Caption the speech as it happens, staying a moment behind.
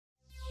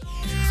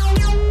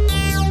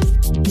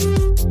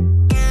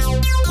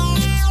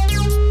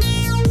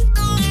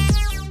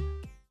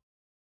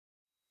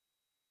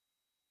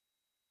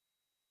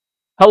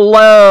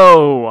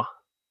Hello.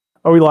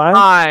 Are we live?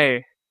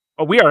 Hi.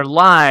 Oh, we are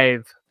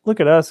live. Look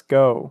at us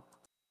go.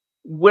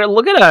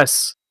 Look at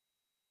us.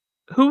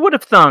 Who would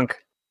have thunk?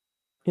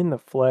 In the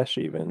flesh,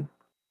 even.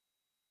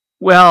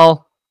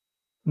 Well,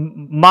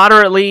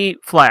 moderately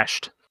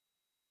fleshed.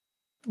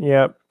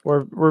 Yep,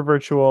 we're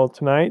virtual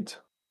tonight.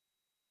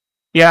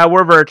 Yeah,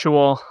 we're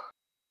virtual.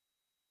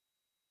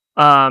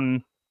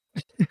 I'm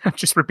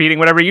just repeating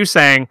whatever you're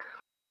saying.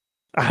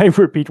 I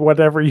repeat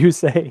whatever you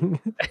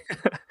saying.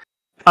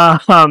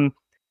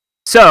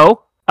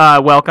 So,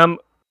 welcome.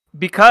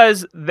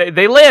 Because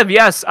they live,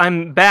 yes,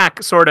 I'm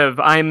back, sort of.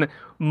 I'm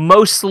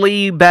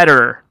mostly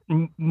better.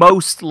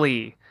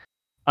 Mostly.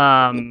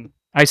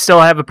 I still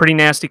have a pretty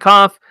nasty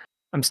cough.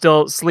 I'm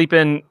still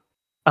sleeping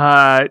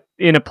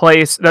in a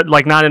place that,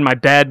 like, not in my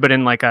bed, but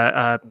in like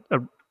a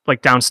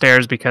like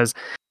downstairs because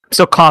I'm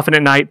still coughing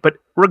at night. But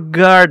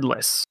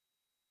regardless,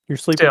 You're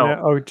sleeping still.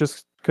 now? Oh,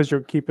 just because you're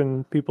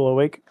keeping people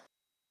awake?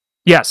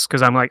 Yes,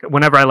 because I'm like,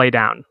 whenever I lay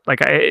down,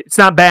 like, it's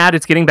not bad,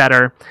 it's getting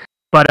better,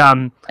 but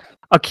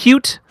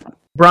acute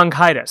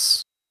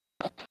bronchitis.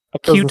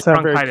 Doesn't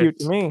sound very cute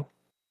to me.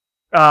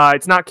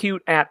 It's not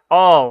cute at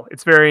all.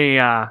 It's very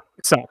it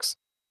sucks.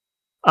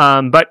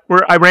 But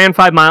I ran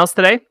 5 miles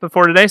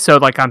before today, so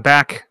like I'm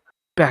back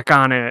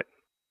on it.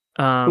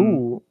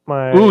 Ooh,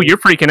 you're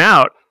freaking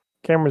out.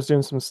 Camera's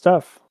doing some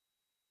stuff.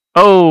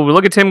 Oh,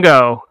 look at Tim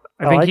go.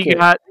 I think he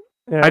got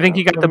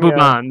the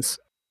boobons.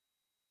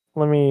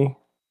 Let me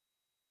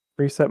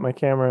reset my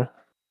camera.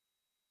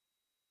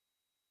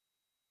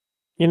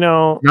 You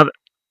know,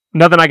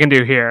 nothing I can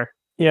do here.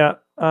 Yeah,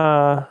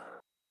 I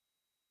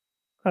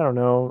don't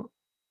know.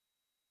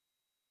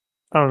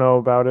 I don't know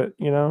about it,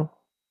 you know?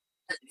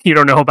 You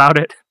don't know about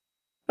it?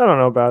 I don't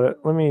know about it.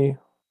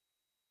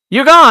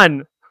 You're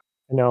gone!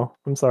 No,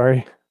 I'm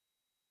sorry.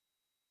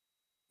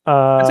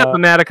 What's up,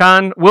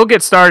 Maticon? We'll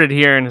get started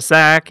here in a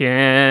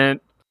second.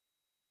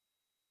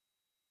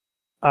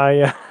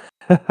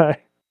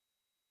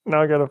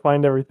 Now I gotta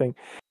find everything.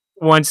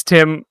 Once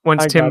Tim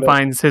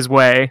finds his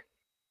way.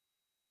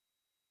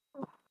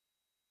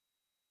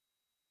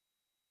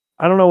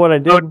 I don't know what I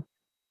did. Oh,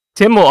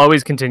 Tim will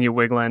always continue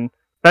wiggling.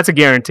 That's a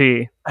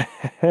guarantee.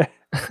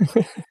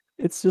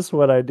 It's just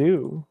what I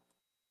do.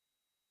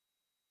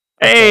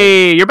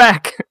 Hey, okay. You're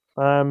back.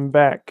 I'm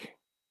back.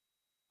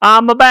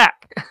 I'm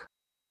back.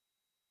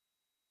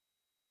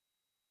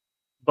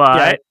 But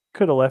yeah, I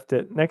could have left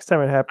it. Next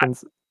time it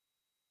happens.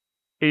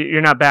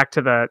 You're not back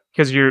to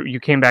because you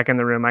came back in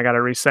the room. I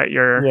gotta reset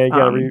your. Yeah, you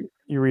gotta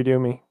you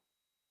redo me.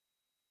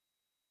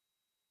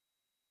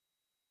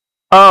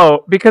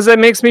 Oh, because it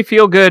makes me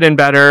feel good and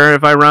better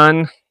if I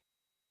run.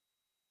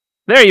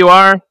 There you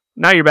are.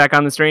 Now you're back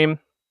on the stream.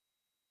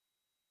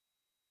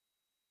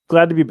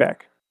 Glad to be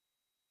back.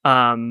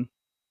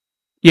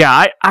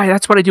 Yeah, I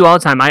that's what I do all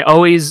the time. I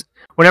always,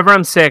 whenever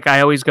I'm sick, I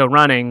always go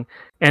running,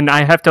 and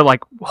I have to like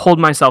hold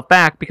myself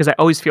back because I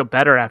always feel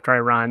better after I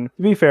run.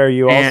 To be fair,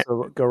 you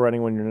also go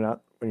running when you're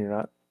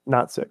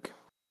not sick.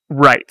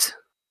 Right,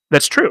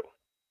 that's true.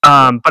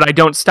 But I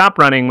don't stop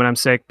running when I'm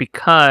sick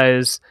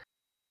because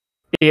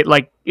it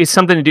like is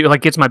something to do.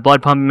 Like gets my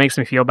blood pumping, makes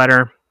me feel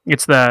better.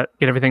 Get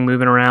everything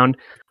moving around.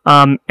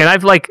 And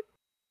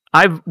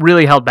I've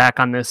really held back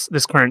on this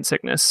current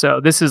sickness, so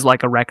this is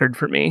like a record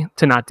for me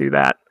to not do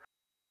that.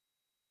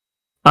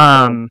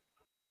 That's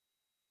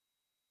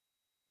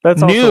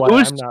also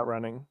why I'm not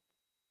running.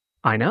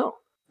 I know.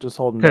 Just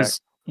holding back.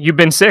 Because you've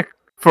been sick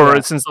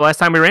since the last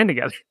time we ran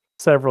together.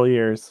 Several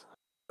years.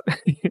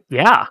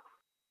 Yeah.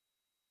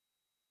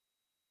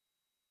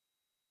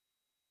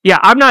 Yeah,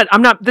 I'm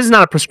not. This is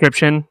not a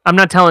prescription. I'm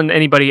not telling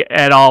anybody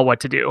at all what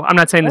to do. I'm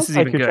not saying this is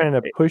even good. You're trying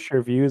to push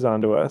your views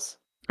onto us.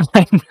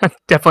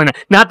 Definitely not.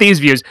 Not these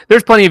views.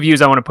 There's plenty of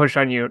views I want to push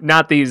on you.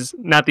 Not these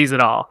at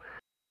all.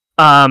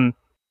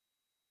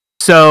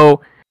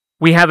 So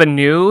we have a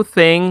new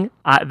thing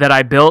that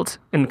I built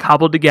and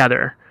cobbled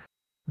together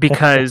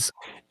because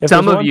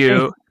some of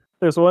you.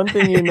 There's one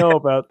thing you know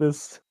about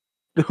this.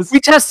 We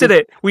tested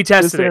it.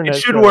 It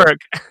should work.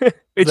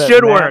 It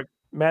should work.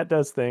 Matt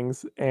does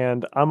things,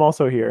 and I'm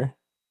also here.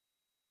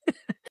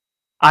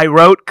 I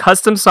wrote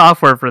custom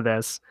software for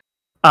this.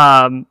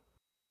 Hey,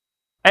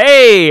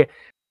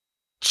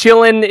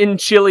 chillin' in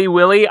Chili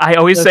Willy. I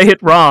always say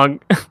it wrong.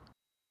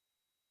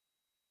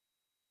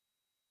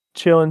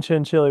 Chillin'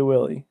 Chin Chili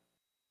Willy.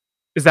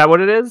 Is that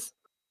what it is?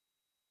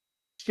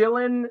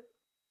 Chillin'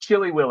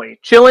 Chili Willy.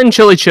 Chillin'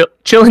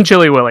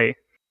 Chili Willy.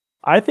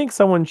 I think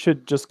someone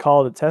should just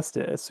call to test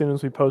it as soon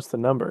as we post the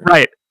number.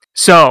 Right.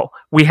 So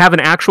we have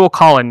an actual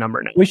call-in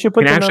number now. We should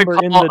put the number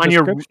in the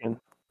description.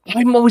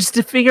 I'm always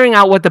figuring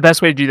out what the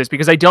best way to do this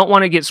because I don't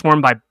want to get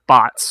swarmed by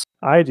bots.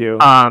 I do.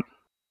 I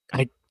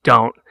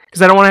don't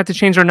because I don't want to have to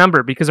change our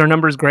number because our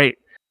number is great.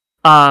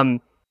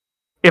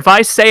 If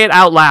I say it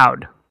out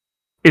loud,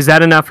 is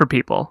that enough for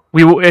people?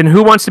 And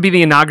who wants to be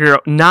the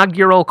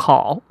inaugural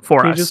call for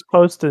us? Can you just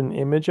post an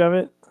image of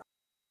it?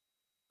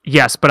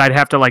 Yes, but I'd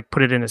have to like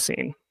put it in a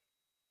scene.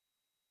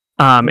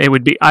 It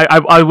would be.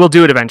 I will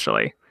do it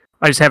eventually.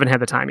 I just haven't had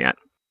the time yet.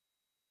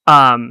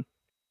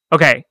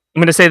 Okay. I'm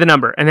going to say the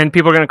number, and then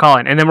people are going to call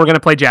in, and then we're going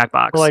to play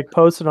Jackbox. Or like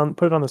put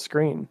it on the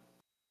screen.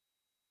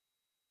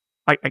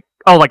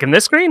 Like in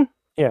this screen?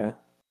 Yeah.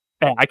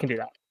 Yeah, I can do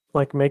that.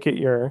 Like make it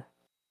your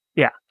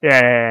Yeah.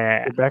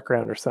 your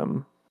background or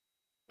something.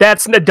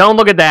 Don't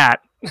look at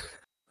that.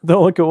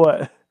 Don't look at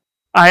what?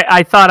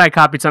 I thought I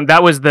copied something.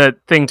 That was the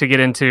thing to get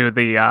into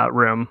the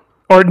room.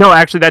 Or no,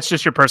 actually, that's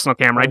just your personal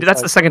camera.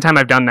 That's the second time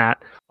I've done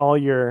that.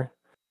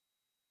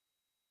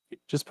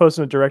 Just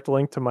posting a direct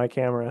link to my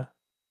camera,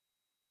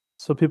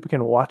 so people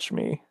can watch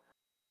me.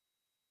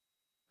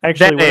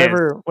 Actually,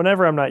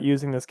 whenever I'm not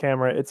using this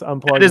camera, it's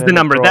unplugged. That is the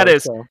number. That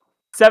is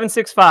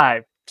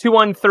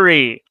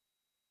 765-213.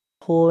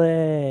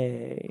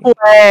 Play.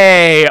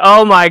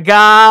 Oh my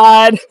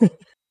god!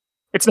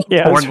 It's not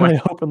porn. It's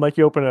really open like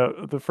you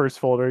open the first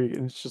folder,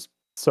 and it's just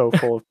so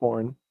full of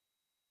porn.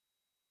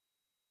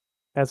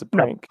 As a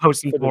prank,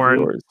 posting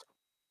porn.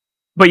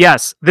 But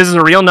yes, this is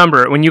a real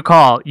number. When you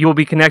call, you will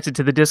be connected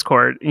to the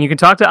Discord, and you can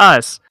talk to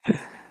us.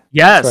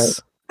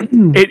 Yes.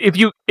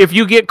 If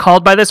you get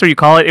called by this or you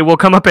call it, it will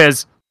come up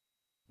as,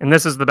 and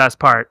this is the best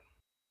part,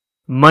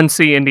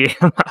 Muncie,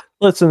 Indiana.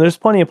 Listen, there's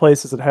plenty of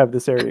places that have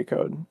this area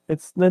code.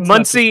 It's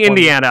Muncie,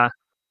 Indiana.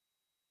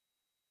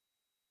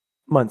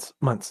 Months.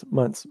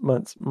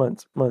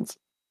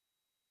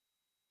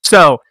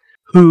 So,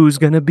 who's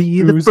gonna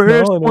be the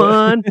first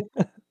one?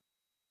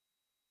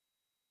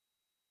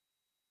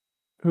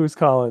 Who's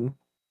calling?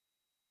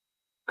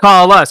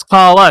 Call us.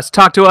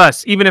 Talk to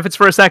us, even if it's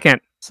for a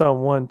second.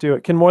 Someone do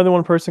it. Can more than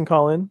one person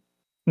call in?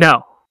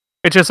 No.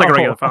 It's just like a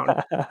regular phone.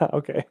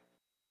 Okay.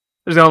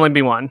 There's only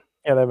be one.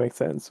 Yeah, that makes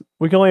sense.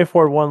 We can only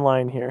afford one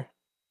line here.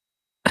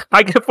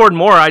 I can afford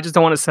more. I just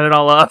don't want to set it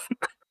all up.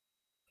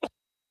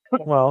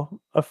 Well,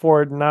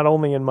 afford not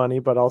only in money,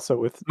 but also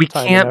with we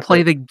time can't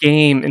play the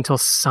game until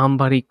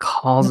somebody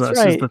calls us,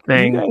 is the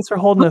thing. You guys are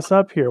holding us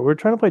up here. We're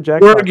trying to play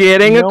Jackbox. We're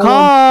getting a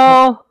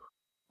call.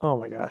 Oh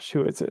my gosh,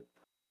 who is it?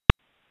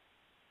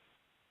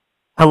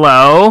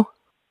 Hello?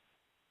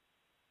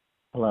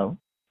 Hello?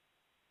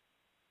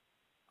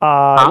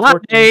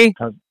 Hey.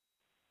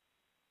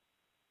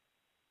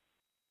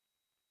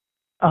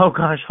 Oh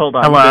gosh, hold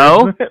on.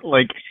 Hello?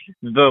 Like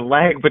the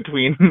lag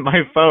between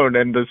my phone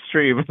and the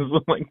stream is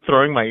like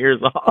throwing my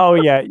ears off. Oh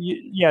yeah,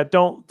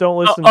 don't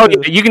listen. Yeah,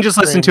 you can just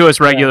listen to us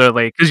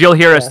regularly because you'll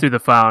hear us through the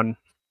phone.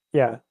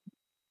 Yeah,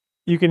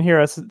 you can hear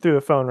us through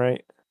the phone,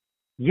 right?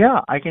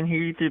 Yeah, I can hear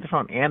you through the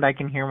phone, and I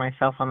can hear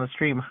myself on the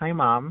stream. Hi,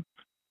 Mom.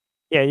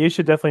 Yeah, you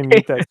should definitely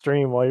mute that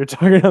stream while you're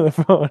talking on the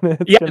phone.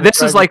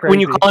 This is like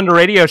when you call into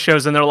radio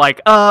shows and they're like,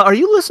 "Are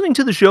you listening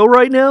to the show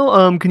right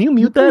now? Can you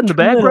mute that in the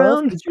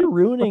background? Because you're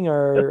ruining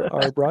our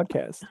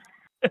broadcast."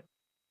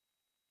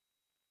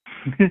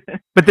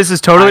 But this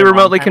is totally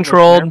remotely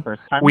controlled.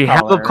 We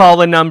have a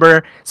call-in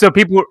number, so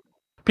people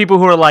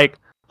who are like,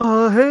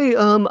 hey,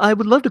 I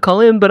would love to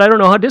call in, but I don't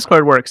know how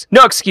Discord works.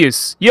 No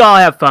excuse. You all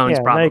have phones,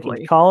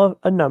 probably. Call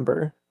a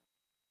number.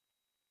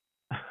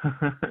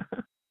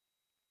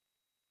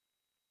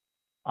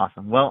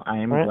 Awesome. Well, I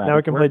am glad now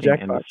we can play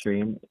Jackbox. And the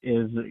stream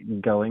is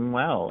going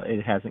well.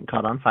 It hasn't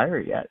caught on fire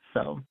yet,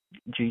 so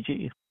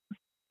GG.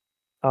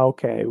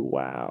 Okay,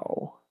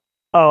 wow.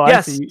 Oh,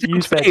 yes, I see.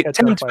 You said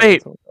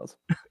fate.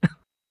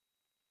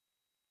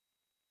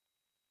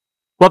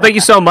 Well, thank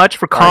you so much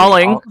for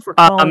calling.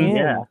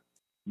 Yeah,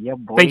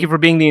 boy. Thank you for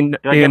being the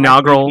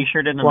inaugural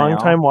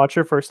long-time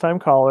watcher, first-time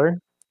caller.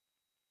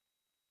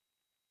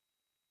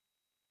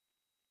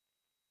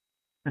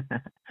 All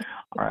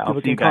right,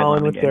 I'll see you guys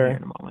on again here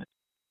in a moment.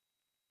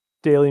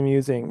 Daily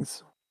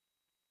musings.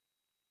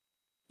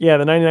 Yeah,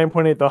 the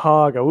 99.8, the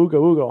hog, ooga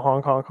ooga,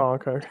 honk honk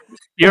honk.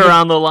 You're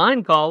on the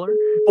line, caller.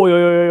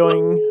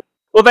 Boing.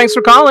 Well, thanks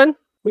for calling.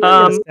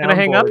 Gonna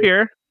hang up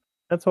here.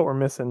 That's what we're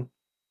missing.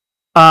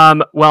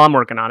 Well, I'm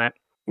working on it.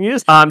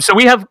 So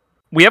we have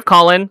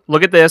call-in.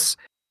 Look at this.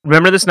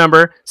 Remember this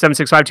number,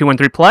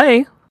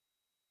 765-213-PLAY.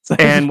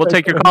 And we'll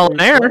take your call in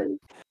there.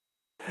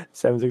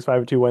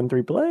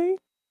 765-213-PLAY.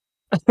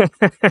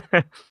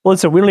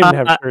 Listen, we don't even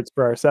have shirts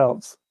for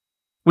ourselves.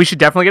 We should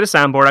definitely get a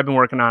soundboard. I've been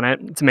working on it.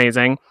 It's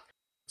amazing.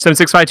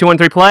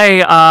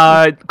 765-213-PLAY.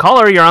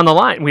 Caller, you're on the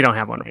line. We don't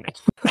have one right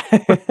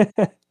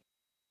now.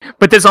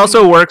 But this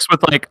also works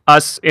with like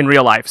us in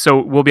real life,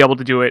 so we'll be able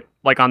to do it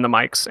like on the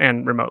mics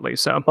and remotely.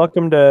 So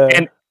welcome to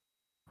and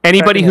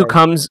anybody who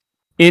comes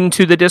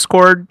into the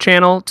Discord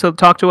channel to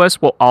talk to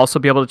us will also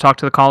be able to talk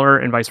to the caller,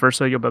 and vice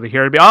versa. You'll be able to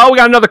hear it. Oh, we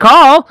got another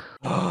call.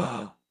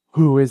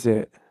 Who is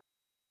it?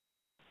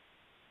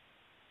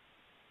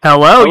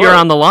 Hello, you're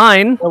on the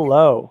line.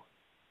 Hello.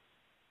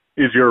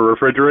 Is your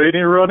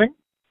refrigerator running?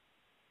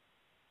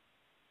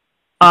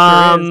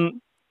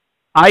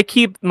 I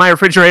keep my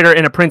refrigerator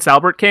in a Prince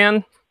Albert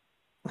can.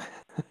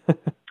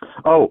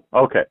 Oh,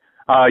 okay.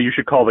 You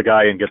should call the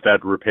guy and get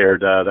that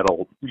repaired.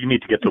 You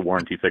need to get the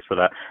warranty fix for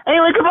that.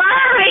 Anyway,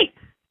 goodbye!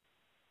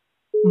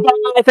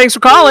 Bye. Thanks for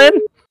calling.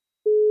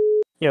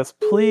 Yes,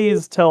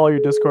 please tell all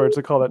your Discords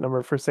to call that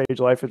number for Sage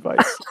Life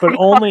advice, but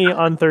only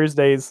on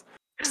Thursdays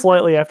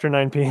Slightly after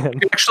 9 p.m.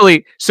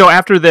 Actually, so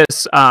after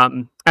this,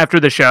 after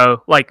the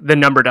show, like the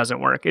number doesn't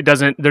work. It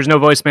doesn't. There's no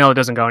voicemail. It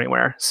doesn't go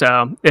anywhere.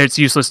 So it's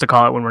useless to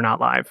call it when we're not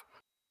live.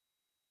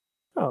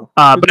 Oh.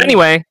 But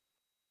anyway,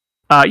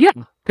 yeah,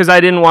 because I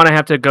didn't want to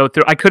have to go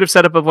through. I could have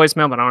set up a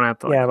voicemail, but I don't have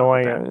to. Like, yeah, but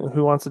why?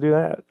 Who wants to do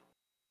that?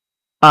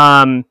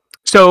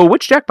 So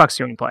which Jackbox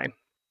do you want to play?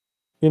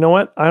 You know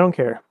what? I don't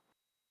care.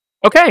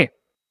 Okay.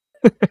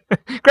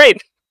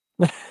 Great.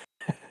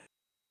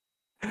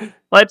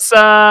 Let's.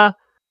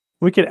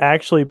 We could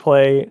actually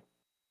play.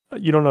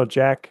 You don't know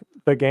Jack,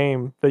 the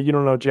game, the You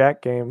Don't Know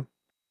Jack game.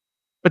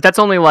 But that's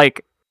only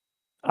like.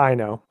 I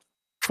know.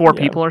 4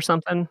 people or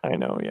something. I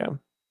know.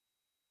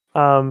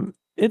 Yeah.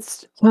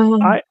 It's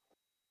I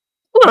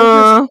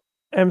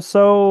am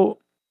so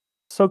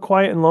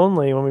quiet and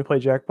lonely when we play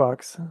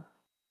Jackbox.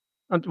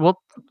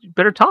 Well, you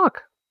better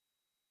talk.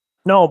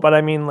 No, but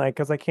I mean, like,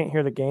 because I can't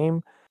hear the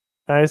game,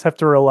 and I just have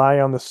to rely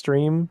on the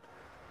stream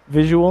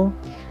visual.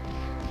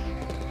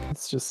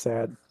 It's just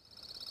sad.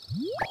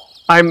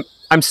 I'm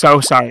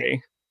so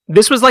sorry.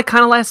 This was like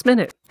kind of last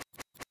minute.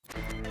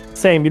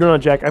 Same. You Don't Know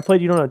Jack. I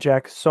played You Don't Know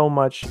Jack so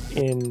much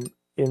in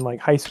like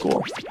high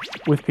school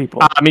with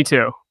people. Me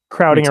too.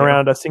 Crowding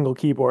around a single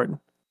keyboard.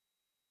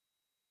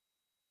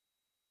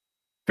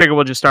 Figure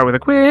we'll just start with a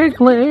quick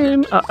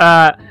lame.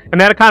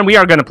 Amaticon, we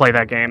are going to play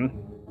that game.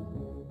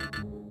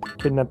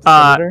 Kidnap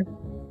the senator?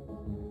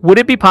 Would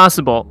it be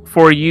possible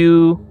for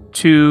you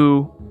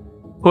to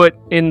put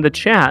in the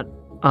chat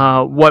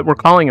what we're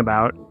calling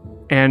about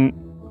and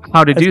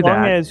how to do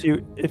that? As long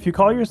as if you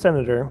call your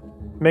senator,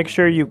 make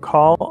sure you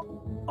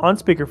call on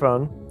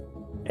speakerphone,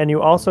 and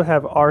you also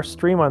have our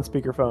stream on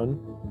speakerphone,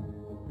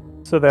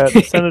 so that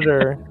the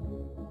senator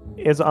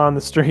is on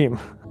the stream.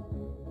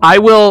 I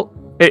will.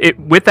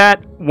 With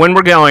that, when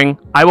we're going,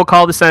 I will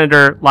call the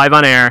senator live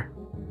on air.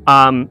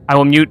 I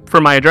will mute for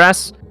my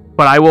address,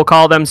 but I will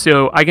call them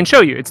so I can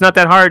show you. It's not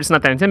that hard. It's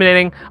not that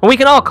intimidating. And we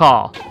can all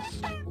call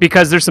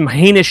because there's some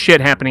heinous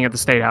shit happening at the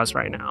State House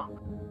right now.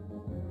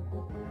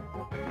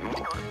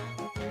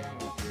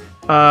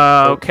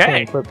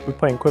 Okay. We're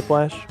playing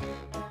Quiplash.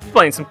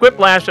 Playing some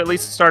Quiplash, at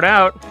least to start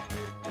out.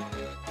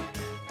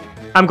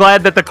 I'm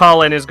glad that the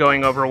call-in is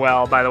going over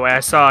well, by the way.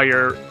 I saw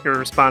your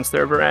response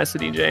there,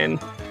 Veracity Jane.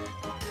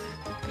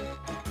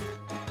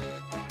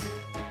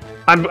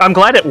 I'm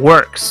glad it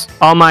works.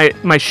 All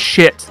my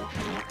shit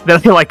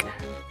that I like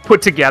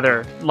put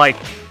together like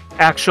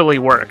actually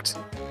worked.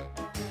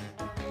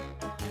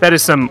 That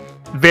is some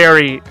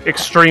very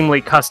extremely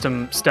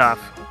custom stuff.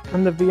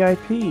 I'm the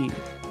VIP.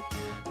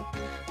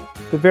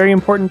 The very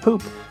important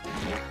poop.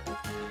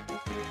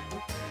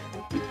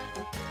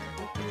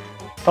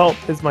 Oh,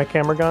 is my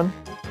camera gone?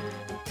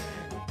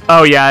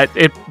 Oh yeah,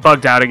 it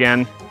bugged out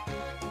again.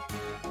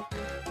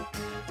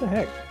 What the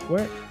heck?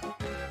 Where?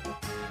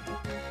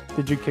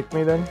 Did you kick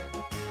me then?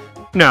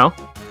 No.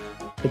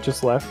 It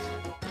just left?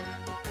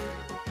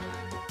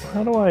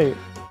 How do I...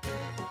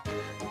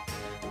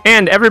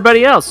 And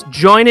everybody else,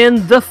 join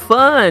in the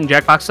fun.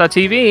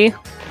 Jackbox.tv.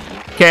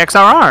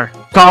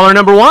 KXRR. Caller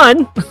number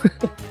 1.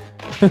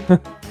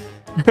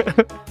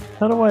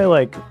 How do I,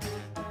 like...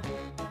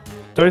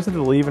 Do I just have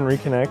to leave and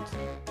reconnect?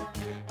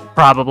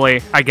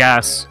 Probably, I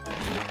guess.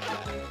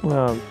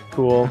 Oh,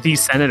 cool. The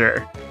senator.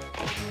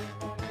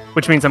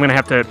 Which means I'm going to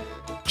have to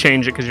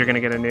change it because you're going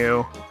to get a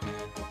new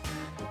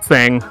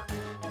thing.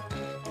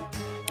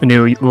 A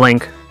new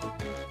link.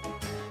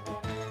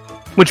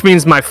 Which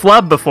means my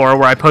flub before,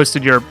 where I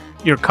posted your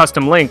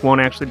custom link, won't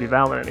actually be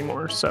valid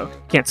anymore. So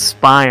you can't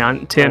spy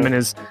on Tim and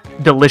his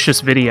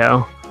delicious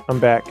video. I'm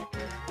back.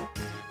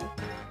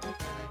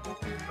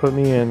 Put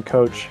me in,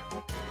 coach.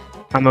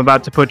 I'm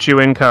about to put you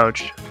in,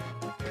 coach.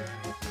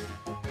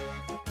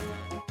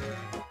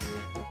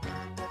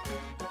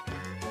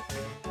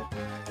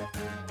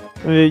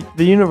 The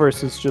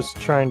universe is just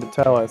trying to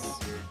tell us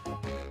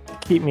to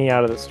keep me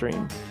out of the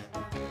stream.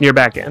 You're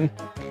back in.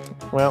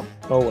 Well,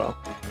 oh well.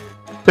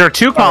 There are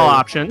 2 call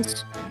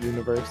options.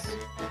 Universe.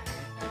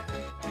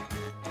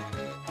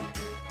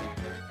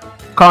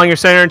 Calling your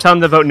senator and tell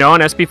them to vote no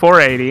on SB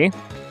 480,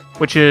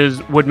 which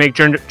would make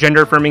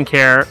gender affirming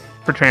care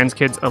for trans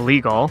kids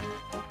illegal.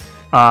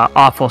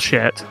 Awful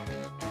shit.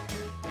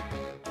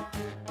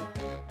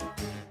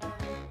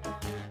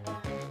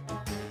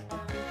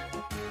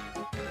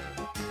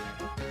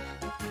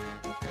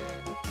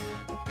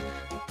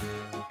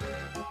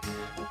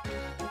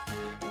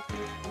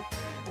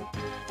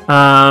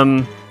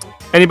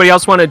 Anybody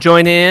else want to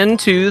join in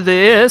to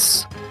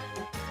this?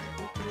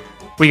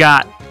 We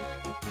got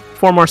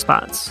 4 more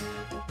spots.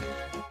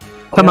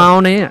 Come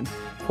on in.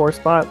 4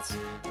 spots.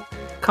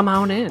 Come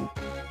on in.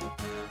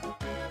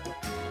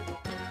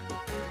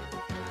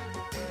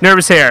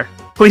 Nervous hair.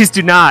 Please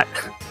do not.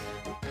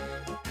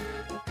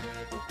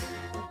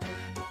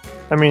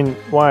 I mean,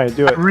 why?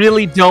 Do it. I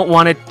really don't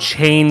want to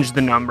change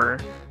the number.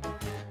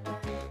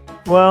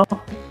 Well,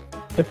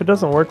 if it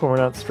doesn't work when we're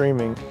not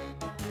streaming.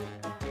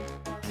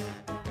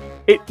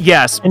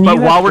 Yes, but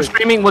while we're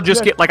streaming, we'll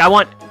just get like I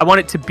want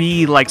it to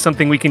be like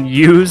something we can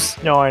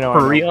use. No, I know.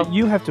 For real. But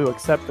you have to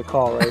accept the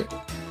call, right?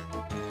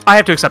 I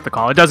have to accept the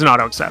call. It doesn't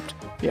auto-accept.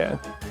 Yeah.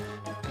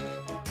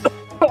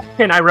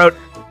 And I wrote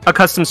a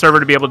custom server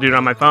to be able to do it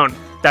on my phone.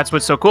 That's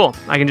what's so cool.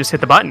 I can just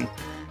hit the button.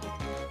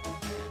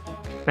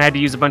 I had to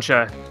use a bunch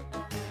of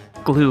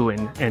glue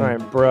and All right,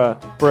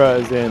 bruh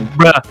is in.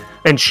 bruh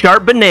and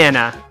sharp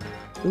banana.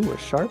 Ooh, a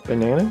sharp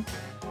banana.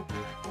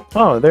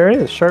 Oh, there it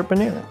is, sharp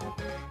banana.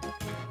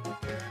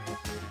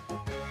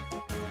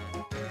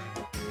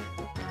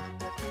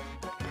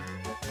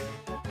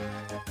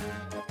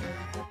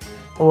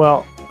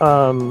 Well,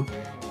 are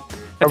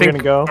we gonna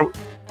go?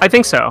 I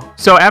think so.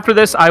 So after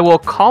this, I will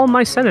call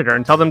my senator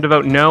and tell them to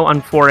vote no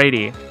on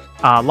 480.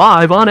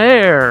 Live on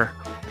air.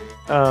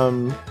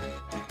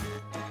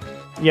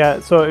 Yeah,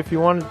 so if you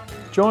want to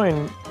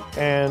join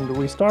and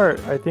we start,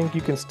 I think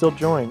you can still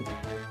join.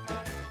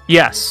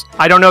 Yes.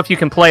 I don't know if you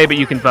can play, but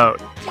you can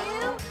vote.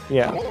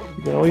 Yeah,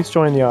 you can at least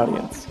join the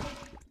audience.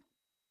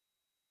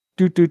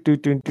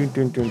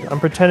 I'm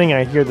pretending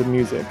I hear the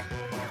music,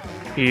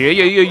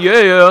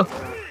 Yeah.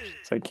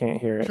 so I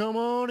can't hear it. Come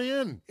on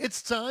in.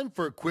 It's time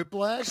for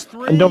Quiplash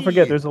 3. And don't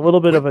forget, there's a little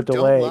bit of a Quick, don't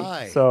delay,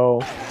 lie.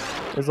 so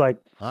there's like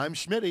I'm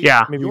Schmitty.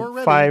 Yeah. maybe You're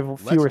ready. 5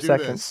 Let's fewer do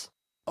seconds. this.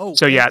 Oh,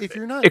 So yeah, and if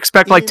you're not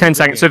expect like in 10 the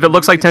seconds. So if it game,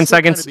 looks like you 10 still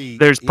gotta seconds, be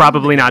there's in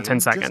probably the not game. 10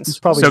 Just seconds. It's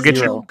probably So get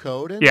zero. your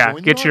code and yeah,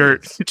 join get the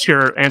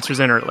your audience. answers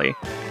in early.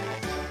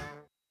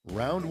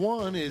 Round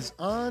 1 is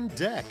on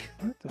deck.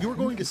 You're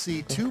going to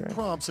see 2 Okay.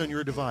 prompts on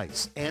your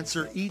device.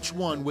 Answer each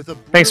one with a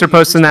Thanks for brilliant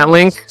posting that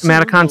response. link. Soon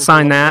Matacon, you'll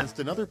sign go that against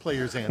another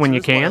player's when you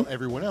answers can. while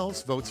everyone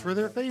else votes for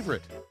their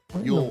favorite. What in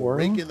the You'll world?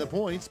 rake in the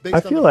points based I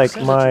on feel the like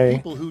percentage my of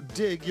people who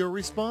dig your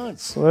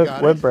response. web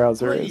Got it?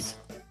 browser Great. is.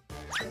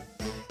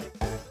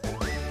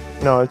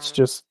 No, it's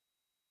just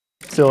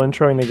still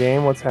introing the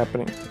game. What's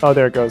happening? Oh,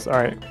 there it goes. All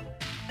right.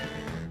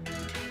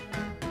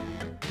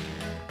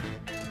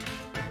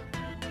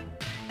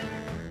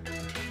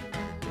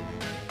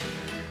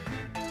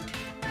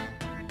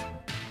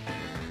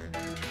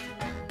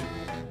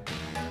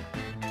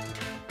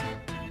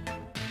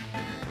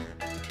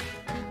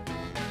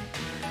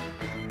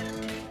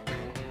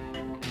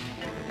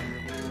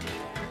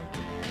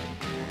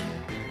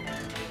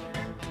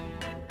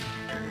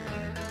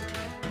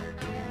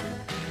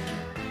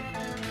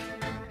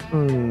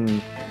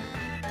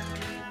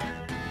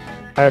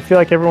 I feel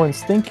like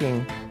everyone's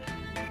thinking,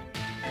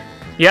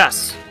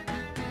 Yes.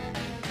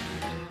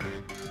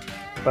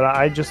 but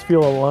I just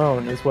feel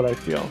alone is what I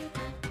feel.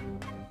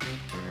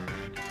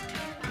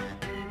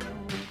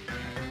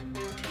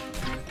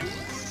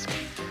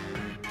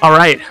 All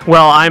right.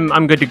 Well,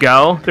 I'm good to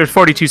go. There's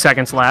 42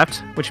 seconds left,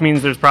 which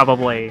means there's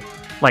probably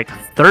like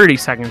 30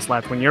 seconds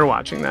left when you're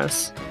watching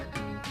this.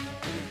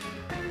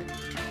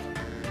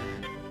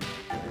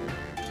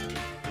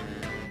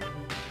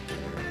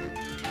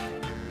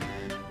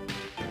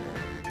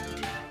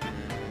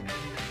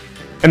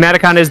 And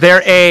Matacon, is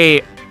there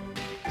a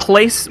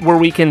place where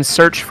we can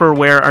search for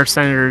where our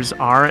senators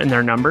are and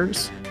their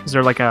numbers? Is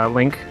there like a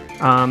link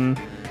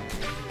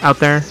out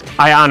there?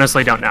 I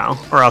honestly don't know,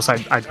 or else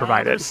I'd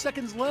provide There's it.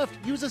 seconds left.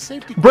 Use a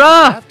safety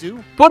Bruh! You have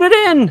to. Put it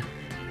in!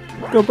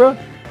 Go, bruh.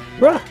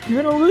 Bruh,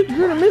 you're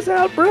gonna miss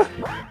out, bruh.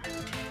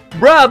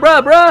 Bruh!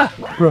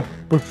 Bruh.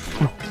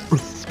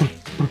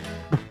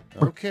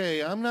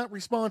 Okay, I'm not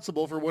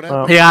responsible for what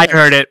happens. Yeah, I next.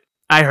 heard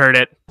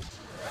it.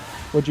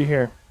 What'd you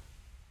hear?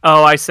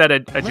 Oh, I said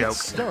a Let's joke.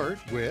 start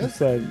You with,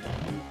 said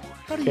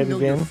how do you get know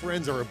it your in.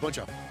 friends are a bunch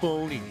of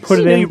phonies? Put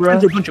it You know in, your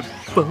friends bruh. are a bunch of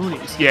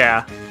phonies.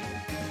 Yeah.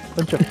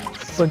 Bunch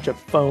of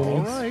All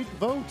phonies. right,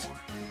 vote.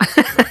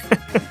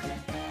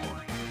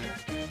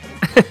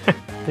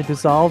 They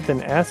dissolved in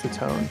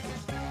acetone.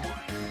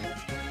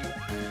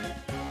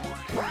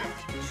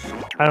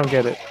 I don't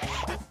get it.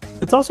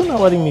 It's also not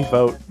letting me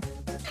vote.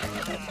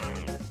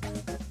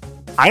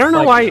 I don't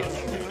know Like- why.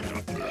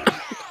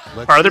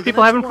 Let's Are see other the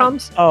people next having one.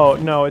 problems? Oh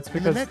no, it's In the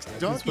because next this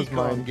Donkey was Kong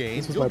mine. game,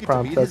 This was you'll my get to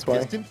prompt. meet That's his why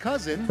distant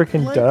cousin,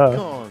 Frickin' Blank duh.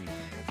 Kong.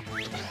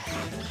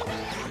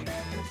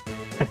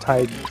 I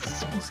tied.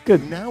 It's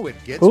good. Now it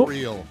gets Ooh.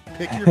 real.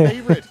 Pick your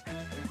favorite.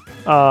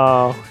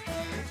 Oh,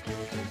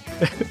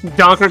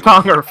 Donkey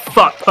Kong or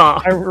fuck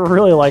Kong? I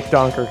really like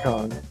Donkey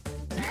Kong,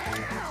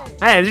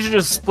 Hey, they should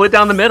just split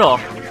down the middle.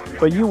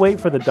 but you wait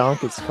for the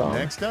Donkey's Kong.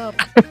 Next up,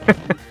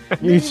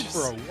 You name just-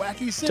 for a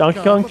wacky sitcom Donkey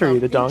Kong 3,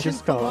 about the Donkey's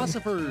ancient Kong.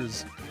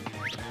 philosophers.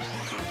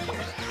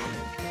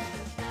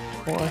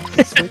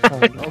 Wacky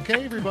sitcom.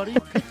 Okay, everybody,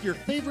 pick your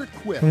favorite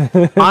quip.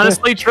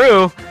 Honestly,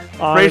 true.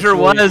 Frasier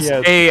was Honestly,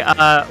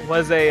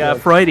 a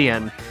Yes.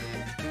 Freudian.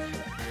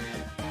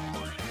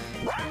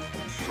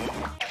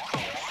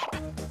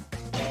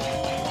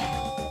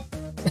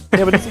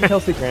 Yeah, but isn't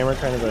Kelsey Grammer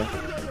kind of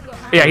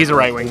a... Yeah, he's a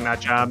right wing nut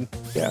job.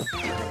 Yeah.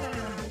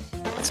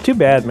 It's too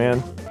bad,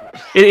 man.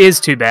 It is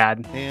too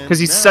bad And because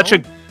he's now, such a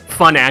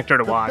fun actor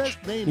to the watch.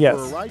 best name Yes.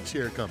 for a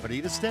rideshare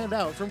company to stand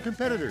out from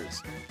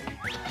competitors.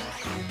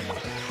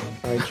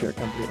 Rideshare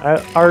company.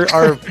 Our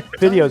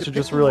videos are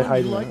just really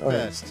Pick the one hiding. you like it. Okay.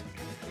 best.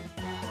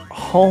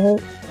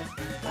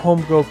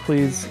 Home go,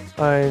 please.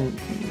 I'm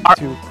Are-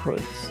 too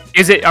close.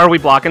 Is it? Are we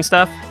blocking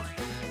stuff?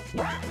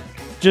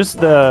 Just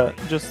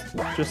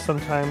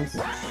sometimes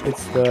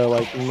it's the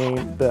like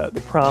name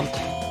the prompt.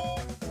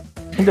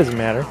 It doesn't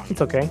matter.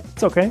 It's okay.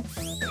 It's okay.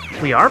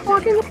 We are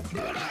blocking?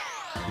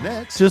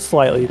 Next, Just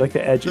slightly, like the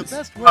the edges.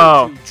 best way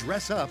Oh. to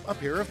dress up a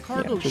pair of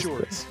cargo just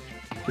shorts.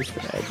 Just for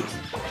the edges.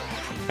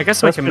 I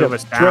guess we Let's can put move a-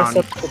 us Dress down.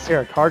 up a pair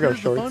of cargo Here's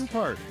the shorts. fun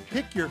part.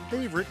 Pick your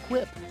favorite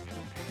quip.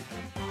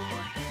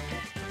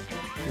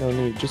 No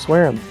need. Just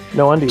wear them.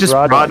 No undies. Just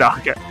raw raw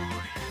dog. dog.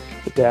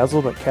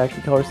 Bedazzled but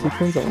khaki color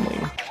sequins only.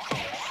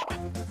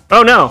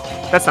 Oh no,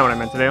 that's not what I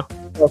meant to do.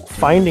 Oh,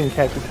 finding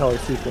khaki color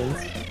sequins.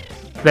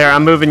 There,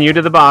 I'm moving you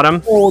to the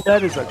bottom, Oh,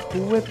 that is a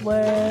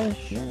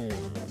whiplash.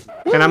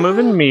 and I'm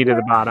moving me to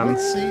the bottom.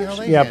 Let's see how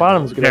they Yeah, handle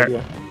bottom's a good There.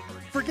 idea.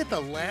 Forget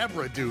the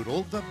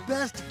Labradoodle. The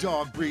best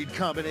dog breed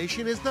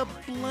combination is the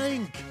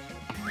blank.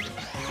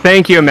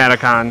 Thank you,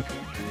 Metacon.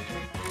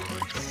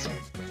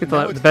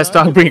 The best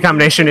dog breed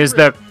combination is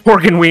the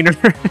pork and wiener.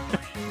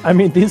 I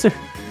mean, these are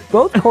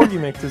both corgi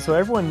mixes, so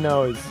everyone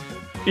knows.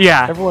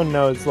 Yeah, Everyone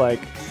knows like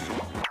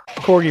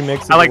corgi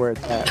mixes I like- are where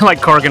it's at. I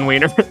like pork and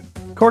wiener.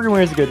 Corgi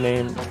wiener is a good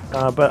name,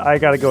 but I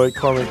gotta go with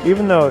corgi,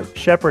 even though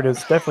shepherd is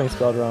definitely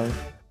spelled wrong.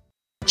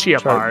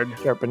 Chiapard.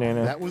 Sharp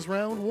banana. That was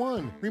round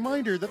one.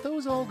 Reminder that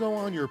those all go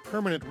on your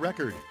permanent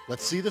record.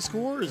 Let's see the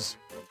scores.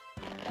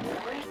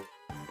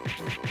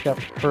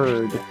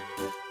 Shepherd.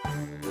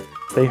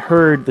 They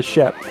herd the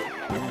shep.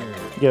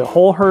 You get a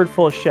whole herd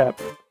full of shep.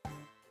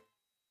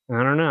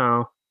 I don't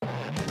know.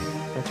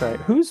 That's right.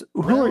 Who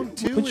are? Round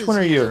two Which is one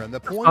are here, you? And the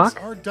points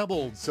Fuck? are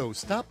doubled, so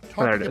stop There it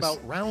talking is. about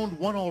round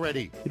one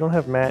already. You don't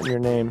have Matt in your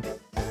name.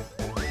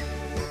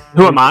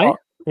 Who am I?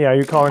 Yeah, are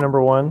you caller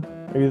number one?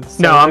 Are you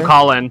the No, I'm senator?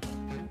 Colin.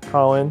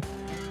 Colin.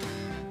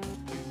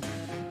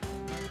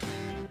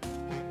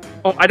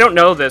 Oh, I don't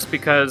know this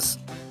because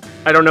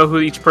I don't know who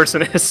each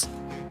person is.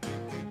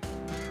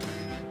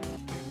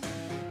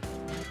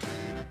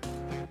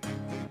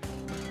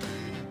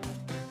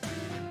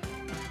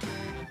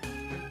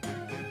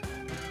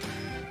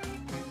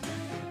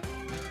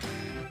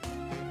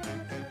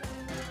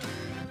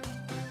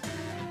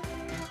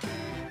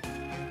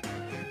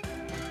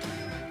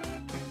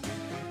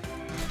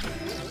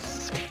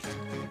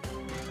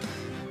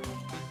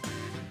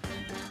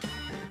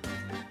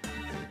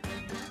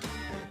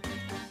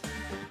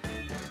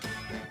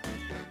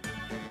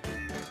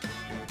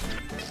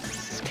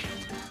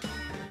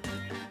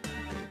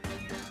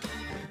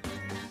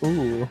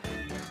 Ooh.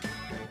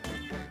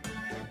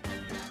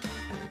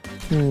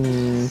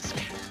 Hmm.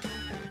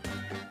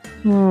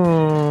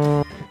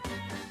 Hmm.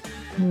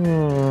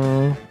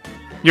 Hmm.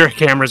 Your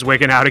camera's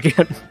wigging out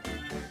again.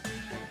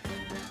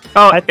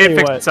 Oh, I it tell you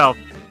fixed what. itself.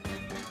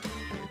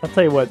 I'll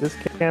tell you what. This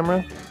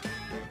camera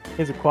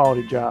is a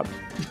quality job.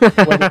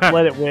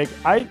 let it wig.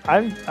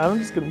 I'm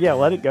just gonna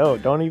let it go.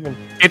 Don't even.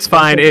 It's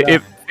fine. fix it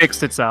It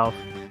fixed itself.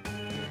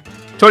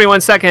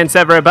 21 seconds,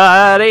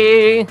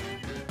 everybody.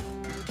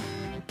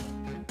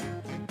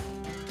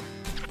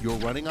 You're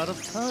running out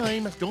of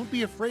time. Don't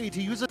be afraid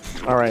to use it.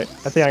 All right.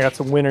 I think I got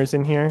some winners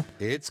in here.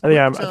 It's I think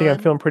I'm time.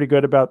 feeling pretty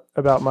good about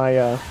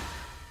my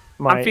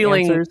my I'm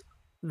feeling answers.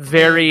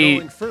 Very.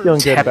 Going first Feeling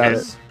good about tepid.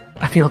 it.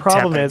 I feel The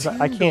problem tepid. is I Team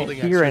can't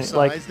building hear it.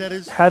 Like exercise that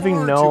is having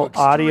far no too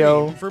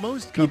audio extreme for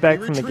most feedback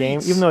company from the game,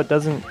 retreats. even though it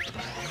doesn't.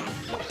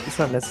 It's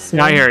not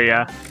necessary. I hear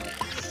ya.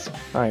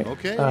 All right.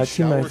 Okay, Team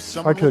shower Ice,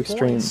 some hard of to the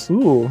extreme. points.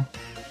 Ooh.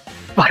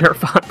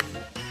 Firefuck.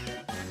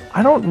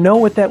 I don't know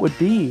what that would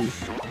be.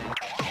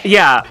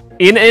 Yeah,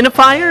 in a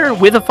fire,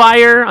 with a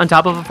fire, on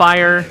top of a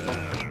fire.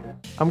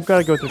 I'm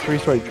gonna go with the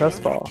 3-story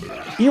trust fall.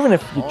 Even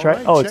if you All try.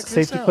 right, Oh, it's a check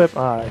this safety out. clip.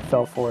 I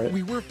fell for it.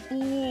 We were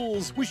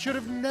fools. We should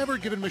have never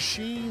given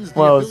machines the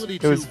Well, ability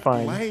it was to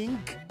fine.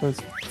 blank. It was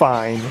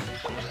fine.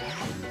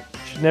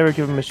 Should never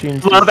give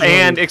machines. Love the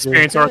and ability to-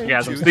 experience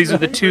orgasms. These are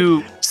the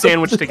two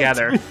sandwiched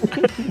together.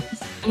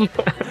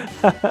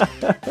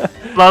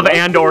 Love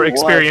and or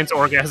experience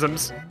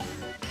orgasms.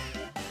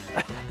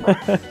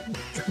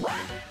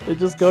 They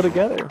just go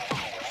together.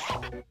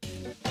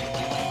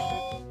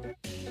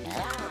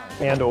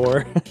 And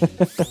or.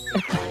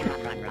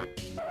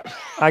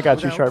 I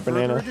got you, Without Sharp further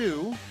Banana.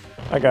 ado,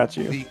 I got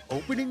you. the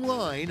opening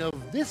line of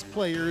this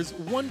player's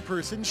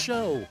one-person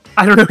show.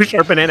 I don't know who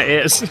Sharp Banana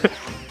is. I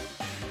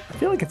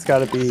feel like it's got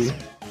to be.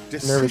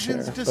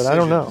 Decisions, there, but I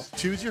don't know.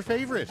 decisions. Choose your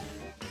favorite.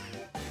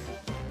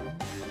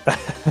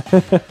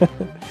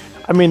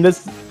 I mean,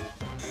 it's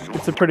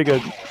a pretty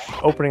good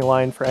opening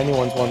line for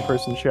anyone's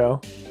one-person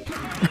show.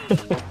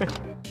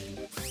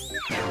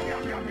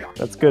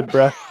 That's good,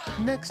 bruh.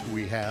 Next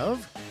we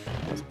have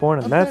I was born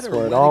a and that's better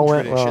where it wedding all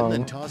went tradition wrong.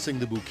 than tossing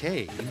the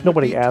bouquet. would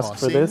Nobody be asked for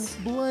tossing this.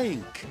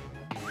 Blank.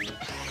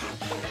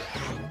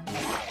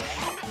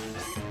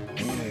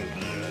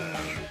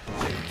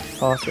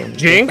 Awesome.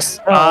 Jinx?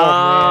 Oh,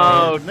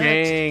 Oh, man.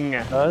 dang.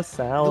 The The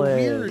salad.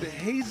 weird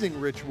hazing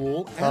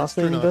ritual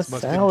Tossing the astronauts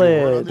must endure on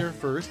salad. their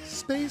first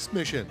space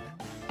mission.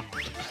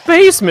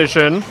 Space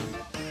mission.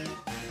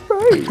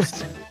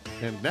 Christ.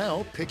 And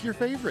now pick your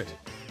favorite.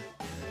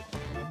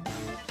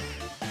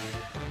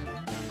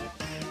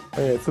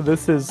 Okay, so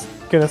this is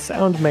gonna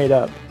sound made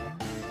up.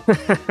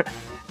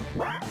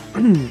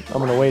 I'm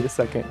gonna wait a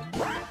second.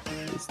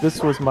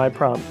 This was my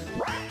prompt,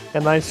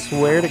 and I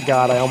swear to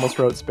God, I almost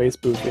wrote space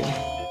boofing.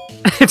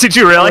 Did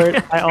you really?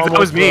 That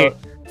was me.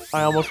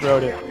 I almost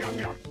wrote it.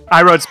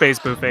 I wrote space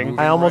boofing.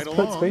 I almost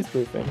put space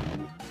boofing.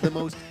 The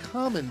most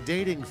common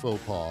dating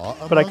faux pas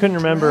But I couldn't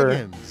among remember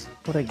dragons.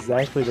 what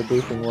exactly the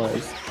boofing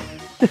was.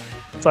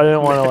 So I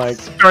didn't want to like.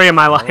 Story of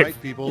my All life.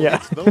 right, people, Yeah.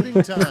 it's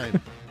voting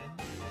time.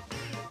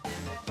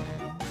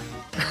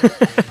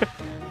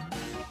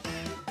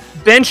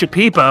 Ben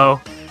Shapipo.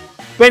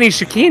 Benny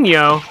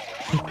Shaquinho.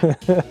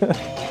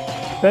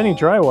 Benny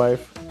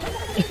Drywife.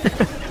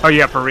 Oh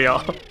yeah, for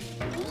real.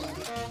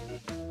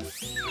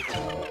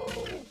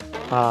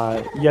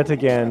 Yet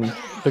again,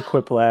 the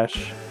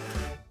quiplash.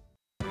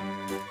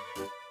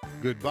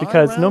 Goodbye,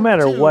 Because no round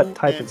matter two, what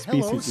type and of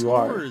species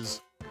hello, you are,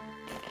 scores.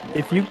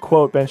 if you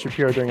quote Ben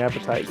Shapiro during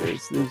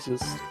appetizers, it's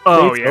just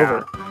Oh, date's yeah.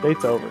 over.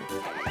 Date's over.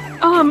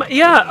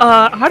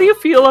 How do you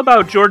feel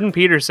about Jordan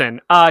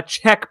Peterson?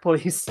 Check,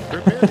 please.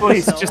 Prepare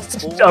Please, yourself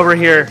just for over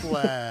here.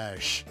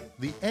 Flash.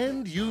 The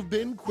end you've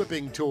been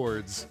quipping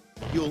towards.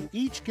 You'll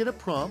each get a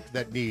prompt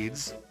that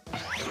needs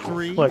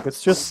 3 Look,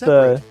 it's just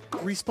separate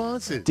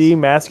responses.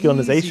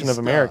 Demasculinization Easy of stuff.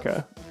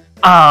 America.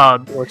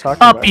 Up We're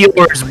talking about.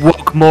 yours,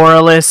 woke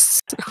moralists.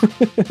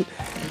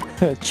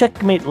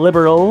 Checkmate,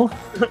 liberal.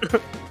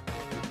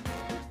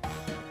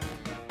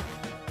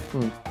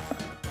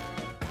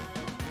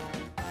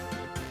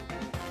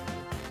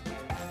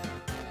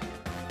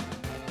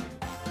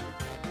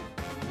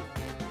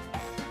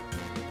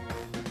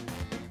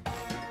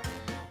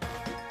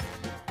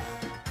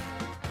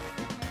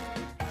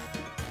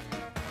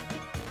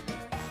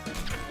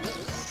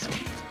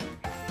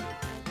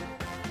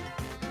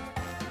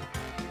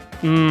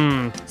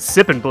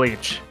 Sipping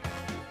bleach.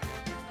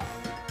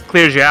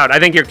 Clears you out. I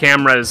think your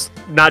camera's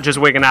not just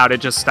wigging out, it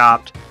just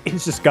stopped.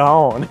 It's just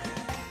gone.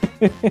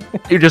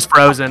 You're just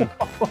frozen.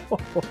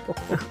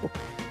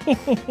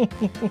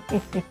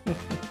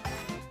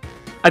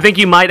 I think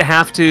you might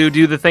have to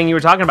do the thing you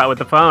were talking about with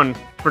the phone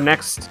for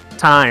next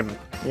time.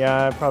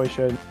 Yeah, I probably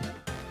should.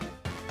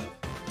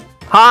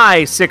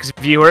 Hi, 6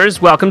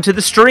 viewers. Welcome to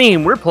the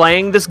stream. We're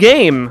playing this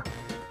game.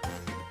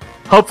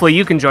 Hopefully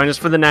you can join us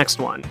for the next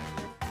one.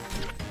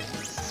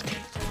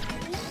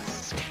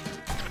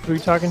 Who are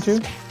you talking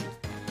to?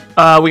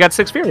 We got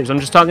 6 viewers. I'm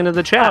just talking to the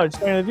Oh, chat. just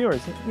talking to the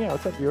viewers. Yeah,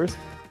 what's up, viewers?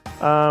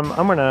 I'm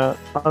gonna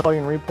unplug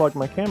and replug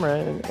my camera,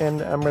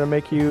 and I'm gonna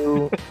make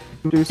you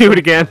do Do it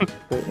again.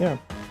 Yeah,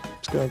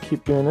 just gonna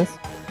keep doing this.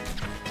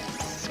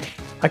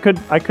 I could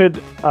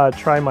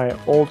try my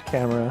old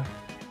camera,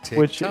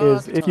 which Tick-tock,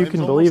 is, if you time's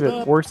can believe it,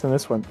 almost up. worse than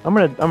this one. I'm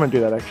gonna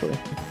do that actually.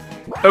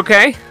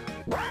 Okay.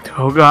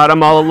 Oh god,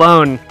 I'm all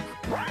alone.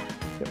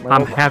 Get my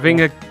I'm old having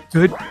camera. a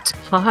good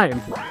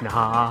time.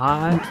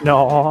 Not.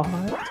 No.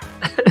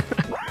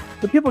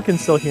 The people can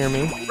still hear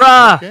me.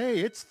 Bruh! Okay,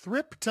 it's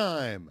thrip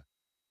time.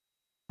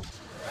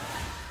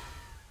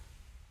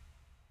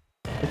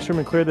 Make sure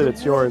and clear that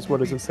it's yours. What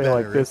does it say?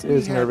 Like, Better this if we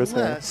is had nervous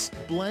hair. less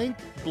blank,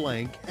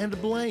 blank, and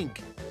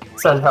blank.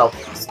 Send help.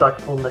 Stuck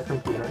in the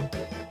computer.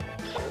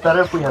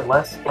 Better if we had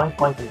less blank,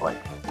 blank, and blank.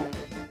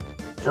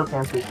 Joke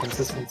answers,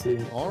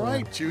 consistency. All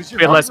right, choose your.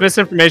 We had less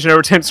misinformation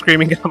over Tim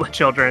screaming at my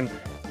children.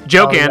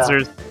 Joke Oh, yeah.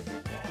 answers.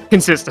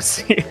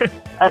 Consistency.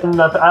 And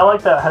I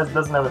like that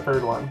doesn't have a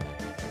third one.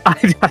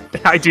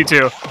 I do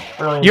too.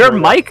 Really Your enjoy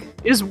that. mic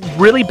is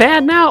really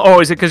bad now? Oh,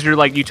 is it because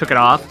you took it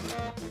off?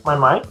 My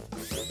mic?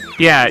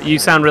 Yeah, you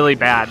sound really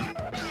bad.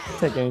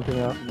 Take anything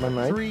out my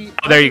mic. 3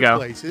 Oh, there you other go.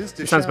 places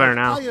to It sounds better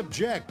shout, now. I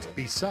object.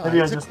 Besides Maybe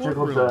I a just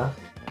jiggled courtroom.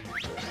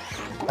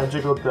 I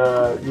jiggled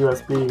the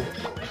USB.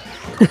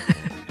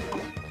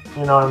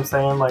 You know what I'm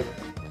saying? Like,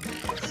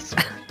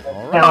 All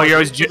Oh, right, you're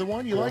always the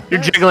one you like You're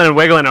best. jiggling and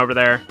wiggling over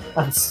there.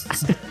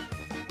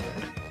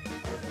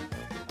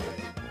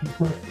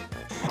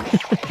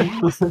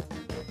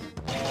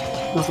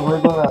 just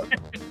wiggle up.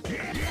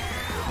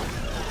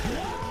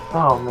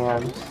 Oh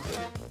man.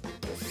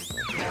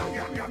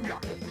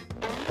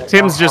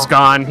 Tim's just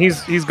gone.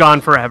 He's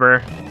gone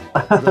forever.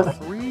 The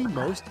 3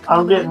 most I'm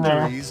common getting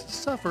there. injuries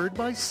suffered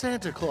by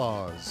Santa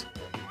Claus.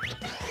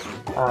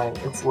 Alright,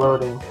 it's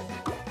loading.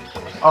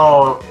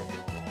 Oh,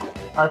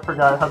 I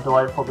forgot how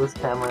delightful this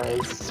camera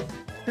is.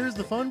 Here's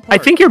the fun I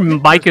part. think your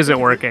mic isn't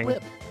working.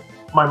 Whip.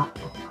 My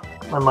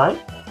mic?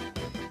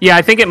 Yeah,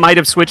 I think it might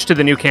have switched to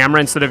the new camera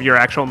instead of your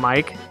actual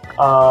mic.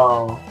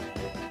 Oh.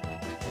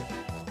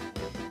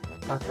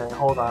 Okay,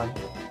 hold on.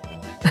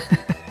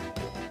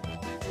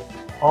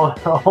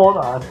 hold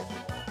on.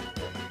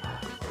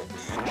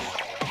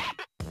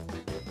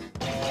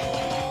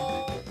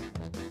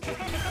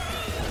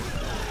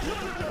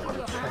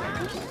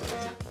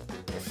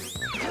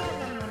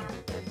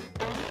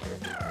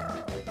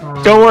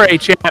 Don't worry,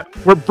 chat.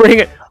 We're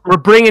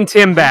bringing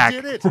Tim You back.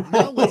 did it.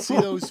 Now let's see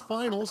those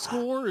final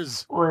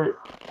scores. Wait.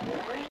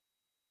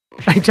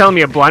 Are you telling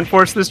me a blunt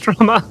force this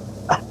trauma?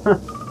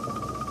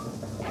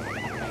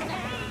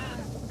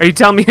 Are you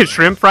telling me a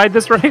shrimp fried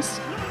this race?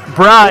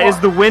 Bruh is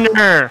the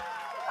winner.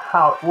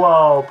 How?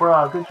 Whoa,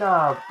 bro, good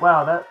job.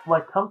 Wow, that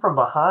come from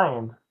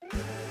behind.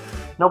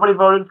 Nobody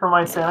voted for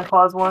my Santa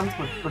Claus ones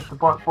with the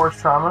forced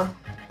trauma.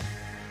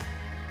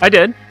 I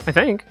did. I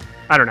think.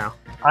 I don't know.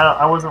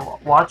 I wasn't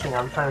watching.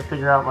 I'm trying to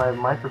figure out my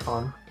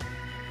microphone.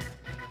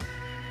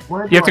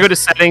 You have to go to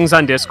settings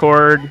on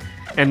Discord,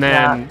 and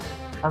then.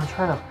 Yeah, I'm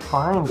trying to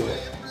find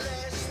it.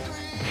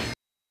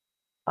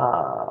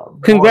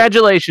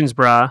 Congratulations,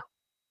 brah.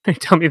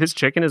 Tell me this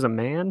chicken is a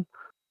man?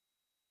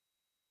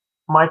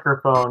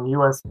 Microphone,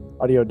 US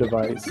audio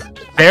device.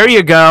 There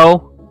you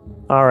go.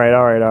 All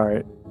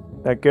right.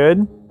 That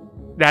good?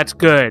 That's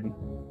good.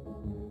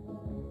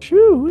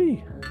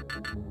 Shoo-wee.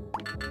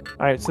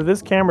 All right, so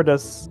this camera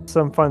does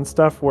some fun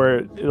stuff where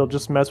it'll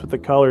just mess with the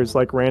colors,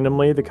 like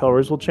randomly the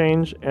colors will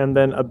change, and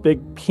then a big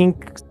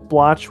pink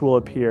splotch will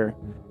appear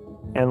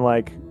and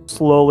like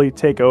slowly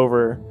take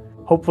over.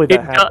 Hopefully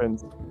that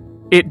happens.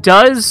 It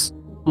does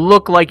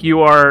look like you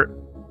are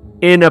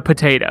in a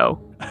potato.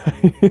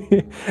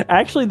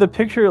 Actually, the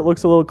picture it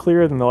looks a little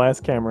clearer than the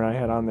last camera I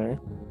had on there.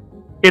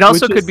 It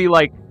also could be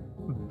like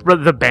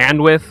the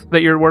bandwidth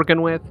that you're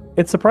working with.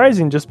 It's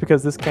surprising just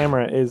because this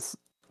camera is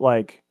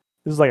like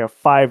a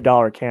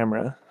 $5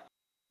 camera.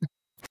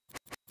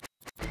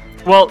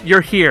 Well, you're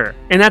here,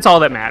 and that's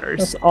all that matters.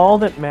 That's all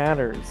that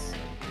matters.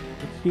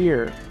 You're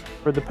here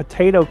for the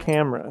potato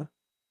camera.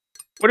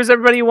 What does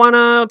everybody want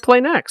to play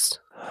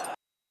next?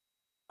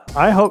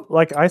 I hope,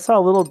 like, I saw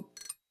a little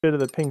bit of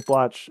the pink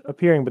blotch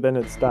appearing, but then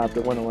it stopped.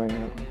 It went away.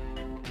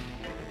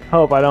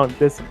 Hope I don't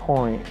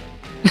disappoint.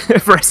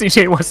 If Rusty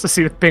Jane wants to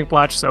see the pink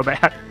blotch so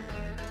bad.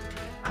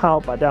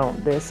 Hope I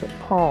don't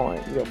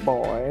disappoint you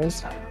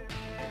boys.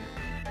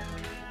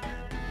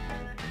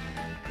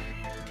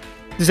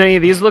 Does any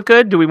of these look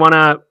good? Do we want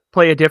to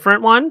play a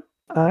different one?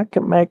 I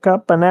can make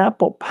up an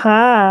apple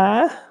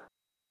pie.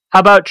 How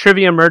about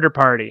Trivia Murder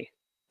Party?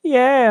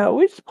 Yeah,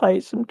 we just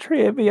play some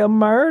Trivia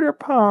Murder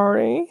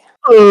Party.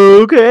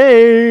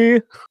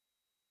 Okay.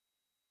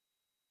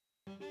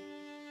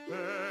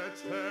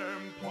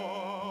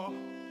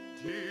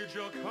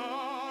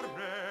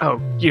 Oh,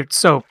 you're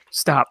so...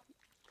 Stop.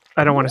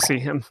 I don't want to see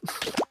him.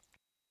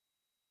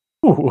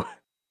 Ooh,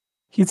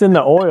 he's in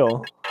the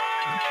oil.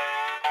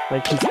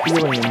 Like he's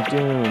feeling in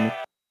doom.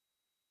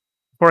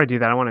 Before I do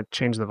that, I want to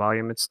change the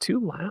volume. It's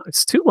too loud.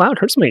 It's too loud. It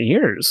hurts my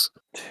ears.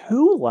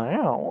 Too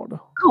loud?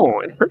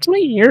 Oh, it hurts my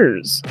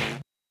ears.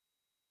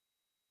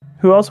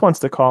 Who else wants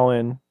to call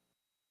in?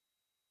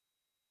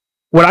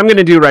 What I'm going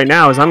to do right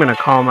now is I'm going to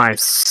call my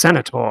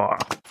senator.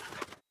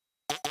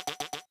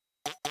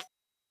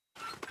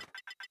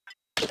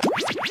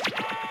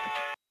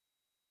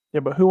 Yeah,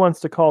 but who wants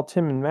to call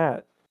Tim and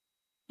Matt?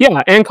 Yeah,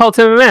 and call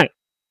Tim and Matt.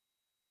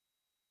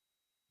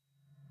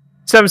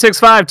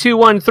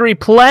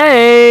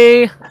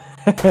 765-213-play!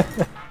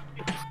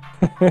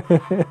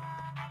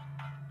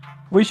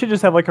 We should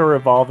just have like a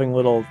revolving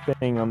little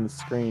thing on the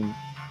screen.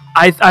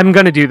 I'm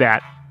going to do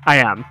that. I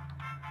am.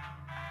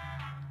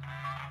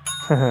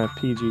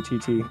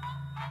 PGTT.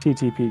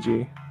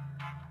 TTPG.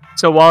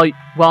 So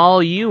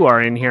while you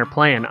are in here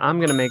playing, I'm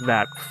going to make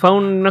that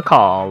phone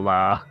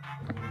call.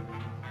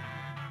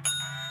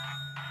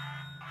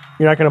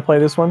 You're not going to play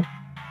this one?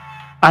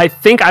 I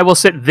think I will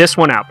sit this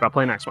one out, but I'll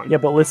play the next one. Yeah,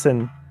 but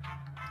listen.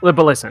 But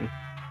listen.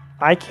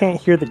 I can't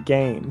hear the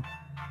game.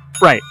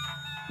 Right.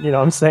 You know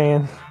what I'm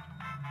saying?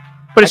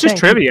 But it's just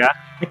trivia.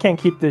 I can't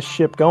keep this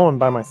ship going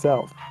by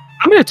myself.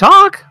 I'm going to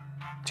talk.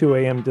 2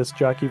 a.m. disc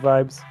jockey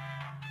vibes.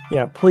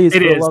 Yeah, please, for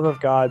the love of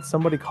God,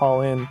 somebody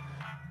call in.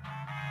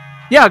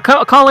 Yeah,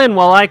 call in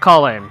while I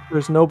call in.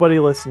 There's nobody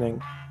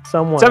listening.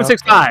 Someone.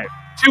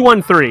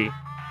 765-213.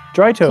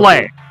 Dry toast.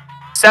 Play.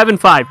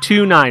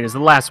 7529 is the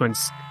last one.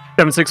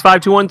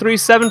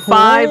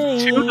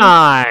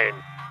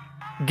 765-213-7529.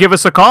 Give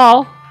us a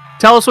call.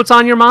 Tell us what's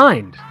on your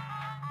mind.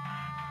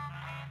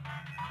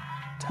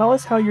 Tell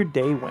us how your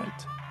day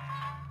went.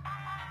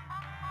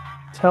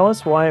 Tell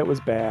us why it was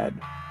bad.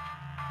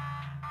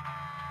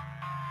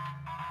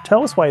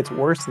 Tell us why it's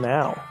worse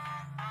now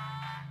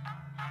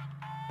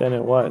than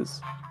it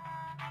was.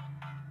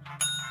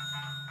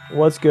 It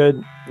was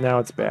good, now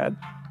it's bad.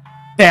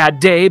 Bad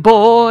day,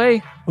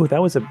 boy. Oh,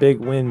 that was a big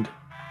wind.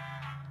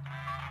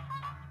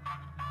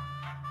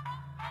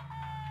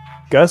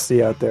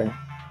 Gusty out there.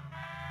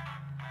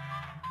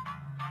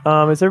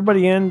 Is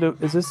everybody in?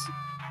 Is this...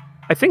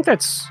 I think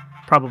that's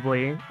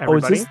probably everybody. Oh,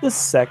 is this the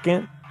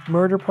second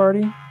murder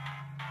party?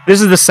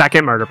 This is the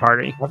second murder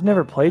party. I've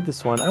never played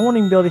this one. I won't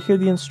even be able to hear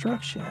the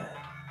instruction.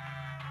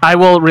 I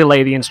will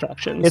relay the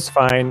instructions. It's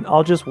fine.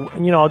 I'll just do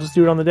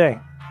it on the day.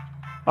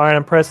 All right,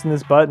 I'm pressing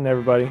this button,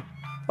 everybody.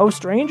 Oh,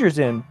 Stranger's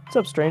in. What's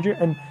up, Stranger?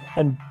 And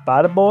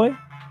Bada Boy?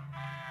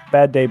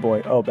 Bad Day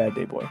Boy. Oh, Bad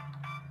Day Boy.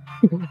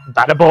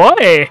 Bada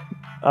Boy!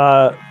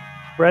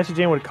 Brashy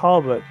Jane would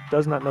call, but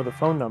does not know the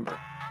phone number.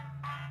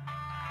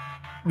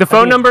 The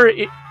phone number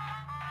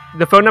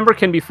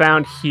can be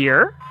found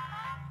here.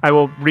 I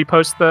will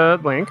repost the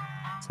link.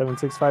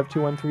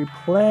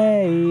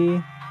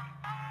 765-213-play.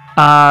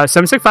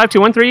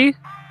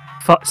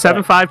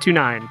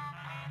 765-213-7529.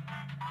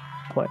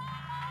 Play.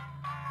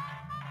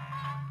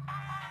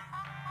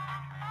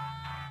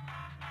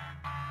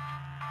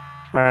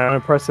 Alright, I'm gonna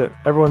press it.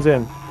 Everyone's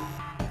in.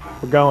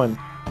 We're going.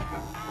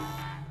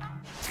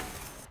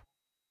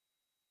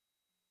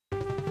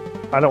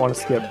 I don't want to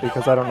skip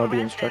because I don't know the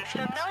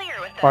instructions.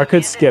 Or I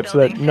could skip so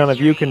that none of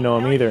you can know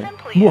them either.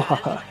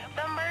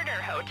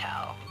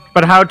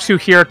 But how to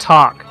hear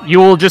talk? You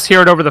will just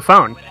hear it over the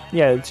phone.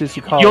 Yeah, it's just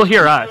you call You'll it.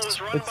 hear us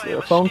It's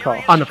a phone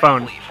call. on the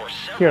phone.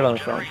 Hear it on the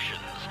phone.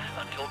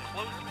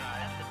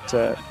 It's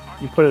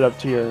you put it up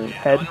to your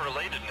head.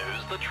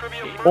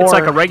 It's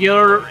like a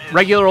regular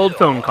old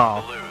phone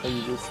call. Or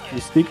you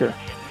speaker.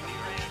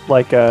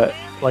 Like a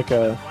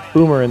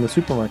boomer in the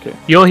supermarket.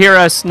 You'll hear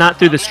us not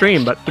through the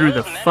stream, but through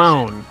the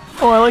phone.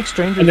 Oh, I like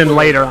Stranger And then Things.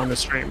 later on the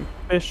stream.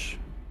 Fish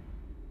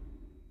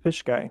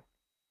guy.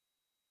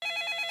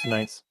 It's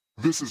nice.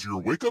 This is your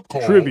wake-up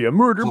call. Trivia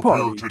murder Prepare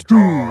party. to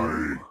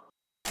die.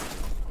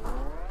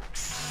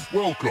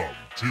 Welcome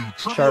to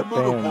Trivia Sharp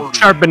Murder Banana. Party.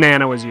 Sharp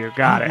Banana was you.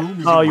 Got it. Your room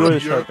isn't Oh, you were ready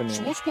the Sharp yet, Banana.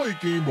 So let's play a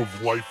game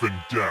of life and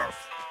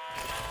death.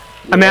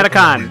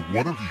 Amaticon, Only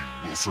one of you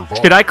will survive.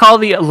 should I call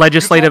the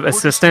legislative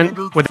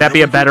assistant? Would that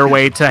be a better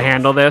way to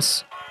handle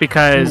this?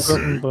 Because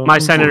my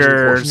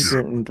senator's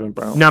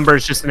number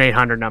is just an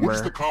 800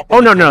 number. Oh,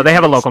 no, they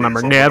have a local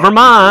number. Never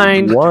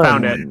mind.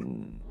 Found it.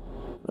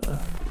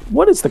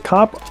 What is the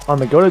cop on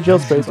the go to jail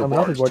space on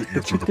nothing board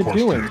depicted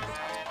doing?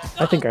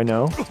 I think I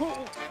know.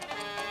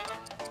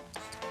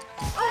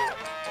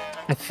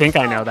 I think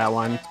I know that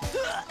one.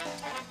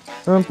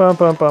 Bum, bum,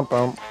 bum, bum,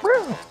 bum.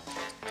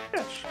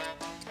 Yes.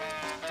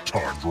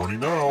 Time's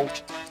running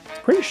out.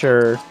 Pretty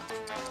sure.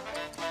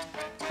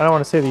 I don't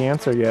want to say the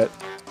answer yet,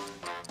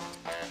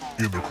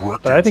 In the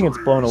correct but I think answer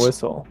it's blowing a is,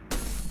 whistle.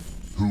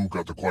 Who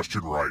got the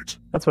question right?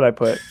 That's what I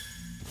put.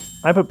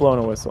 I put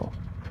blowing a whistle.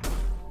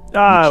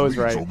 Ah, I Which was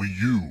leaves right. Only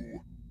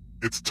you.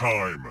 It's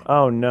time.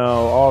 Oh no,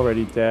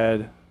 already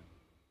dead.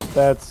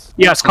 That's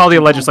Yes, call the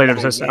legislative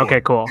assistant.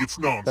 Okay, cool. It's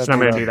nonsense. That's I'm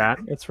gonna rough. do that.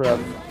 It's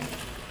rough.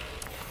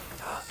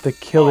 The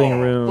killing The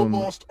room.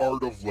 lost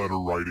art of letter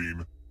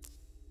writing.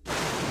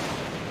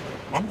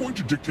 I'm going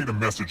to dictate a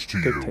message to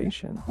you.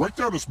 Dictation. Write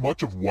down as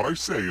much of what I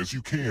say as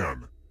you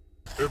can.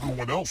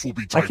 Everyone else will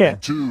be I typing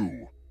can't.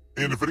 too.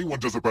 And if anyone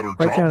does a better Write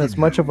job down than as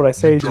much you, of what I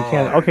say as you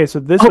can. die. Okay, so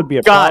this Oh, would be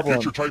a God.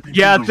 Get your problem. typing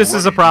Yeah, fingers this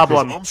is a ready,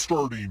 problem. because I'm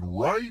starting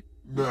right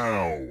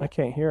now. I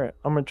can't hear it.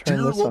 I'm gonna turn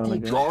Dear this on local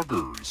again.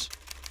 joggers,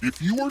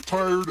 if you are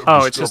tired of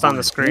Oh, it's just on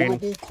the discovering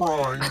screen.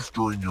 horrible crimes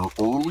during your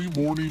early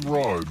morning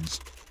runs,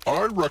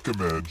 I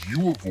recommend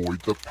you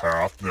avoid the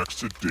path next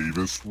to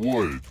Davis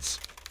Woods.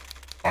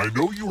 I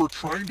know you are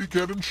trying to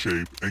get in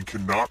shape and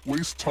cannot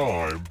waste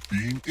time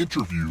being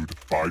interviewed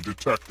by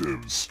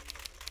detectives.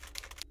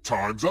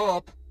 Time's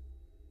up.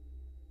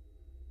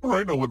 All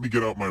right, now let me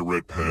get out my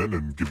red pen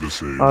and give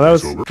this a Oh, that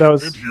was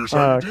voiceover. And here's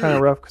how you kind of did.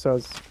 rough because I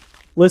was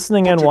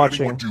listening and Did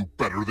watching. anyone do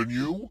better than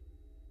you?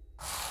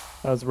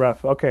 That was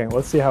rough. Okay,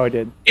 let's see how I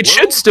did. It Well,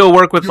 should still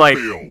work with, you like,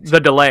 failed. the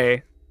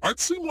delay. I'd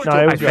seem like No,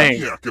 a it was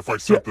maniac if I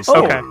sent this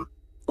oh. letter.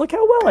 Look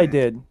how well I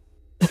did.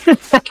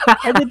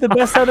 I did the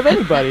best out of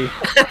anybody.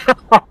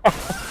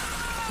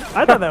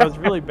 I thought that was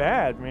really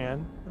bad,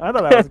 man. I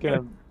thought I was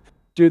gonna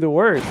do the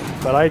worst,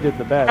 but I did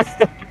the best.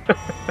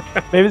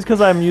 Maybe it's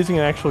because I'm using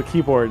an actual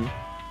keyboard.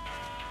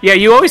 Yeah,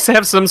 you always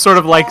have some sort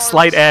of, like,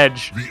 slight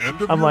edge. The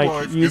end of I'm your like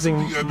life using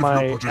isn't the end of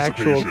my your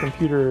actual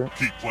participation.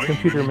 Keep playing, and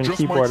computerman you just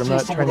keyboard. might I'm steal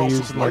not someone trying to else's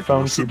use my life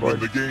phone or sit keyboard. in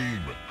the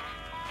game.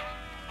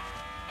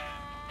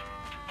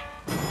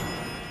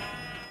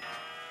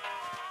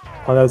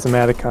 Oh, that was a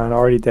Maticon,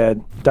 already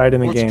dead. Died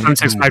in the game.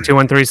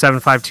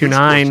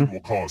 16521375529. Will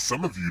cause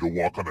some of you to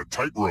walk on a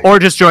tightrope. Or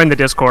just join the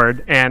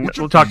Discord and Which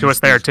of talk to these us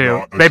there is too.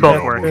 not a They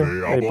both Janelle work.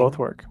 Monáe They album? both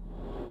work.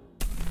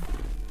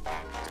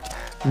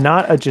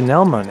 Not a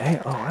Janelle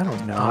Monáe. Oh, I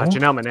don't know.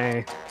 Janelle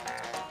Monáe.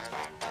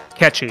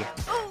 Catchy.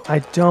 I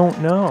don't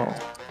know.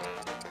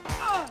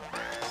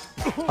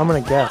 I'm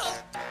gonna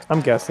guess.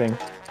 I'm guessing.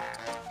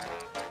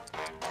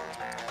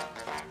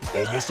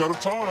 Almost out of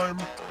time.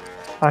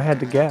 I had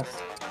to guess.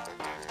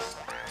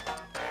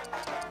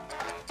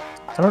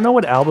 I don't know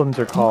what albums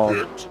are called.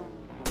 You Picked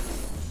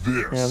know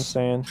what I'm this.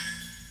 saying?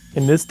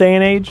 In this day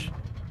and age,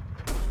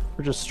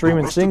 we're just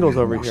streaming rest of singles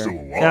you over are here. still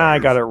alive. Yeah, I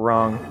got it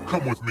wrong.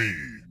 Come with me.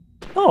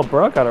 Oh,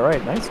 bro, got it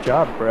right. Nice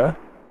job, bruh.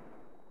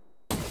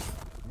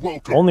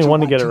 Welcome Only to one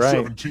to room get it right.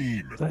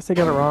 217. Did I say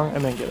got it wrong? I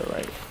meant get it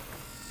right.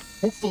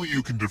 Hopefully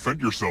you can defend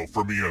yourself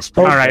from ESP.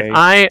 Okay. All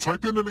right,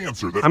 Type in an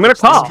answer that I'm gonna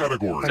fits this call.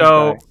 category.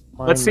 So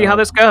let's see how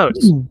this goes.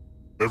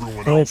 Everyone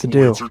What do I have else to will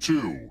do? answer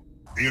too.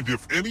 And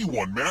if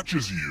anyone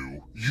matches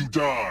you, you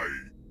die,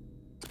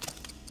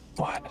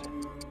 What?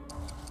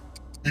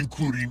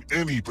 including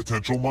any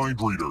potential mind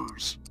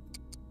readers.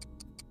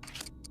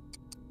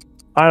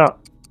 I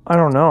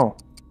don't know.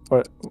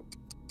 What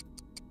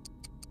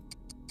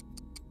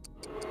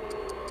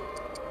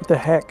the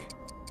heck?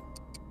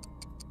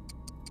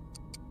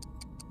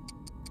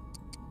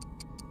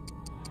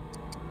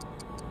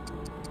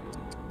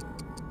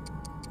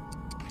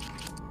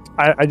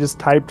 I just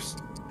typed.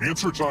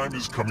 Answer time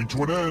is coming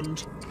to an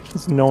end.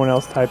 There's no one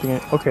else typing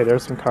it. Okay,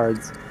 there's some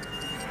cards.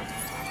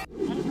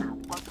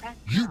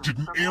 You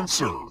didn't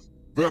answer.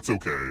 That's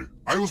okay.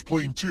 I was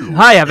playing too.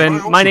 Hi, and I Evan.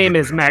 also My name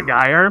didn't is Matt answer,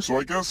 Geyer. So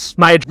I guess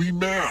My we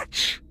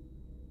match.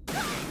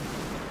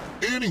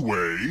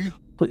 Anyway,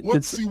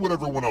 let's see what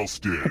everyone else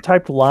I did.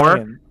 typed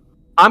lion.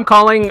 I'm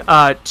calling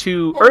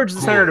to urge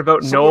the senator to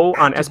vote Good. no Someone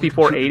on actively SB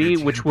 480,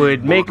 contributed which to you would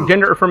being make murdered.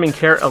 gender-affirming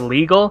care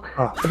illegal.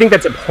 Ah. I think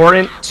that's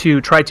important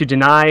to try to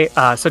deny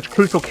such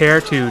crucial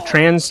care to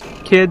trans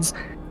kids,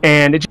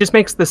 and it just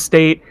makes the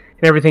state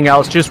and everything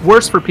else just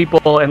worse for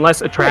people and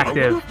less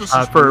attractive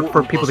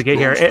for people to get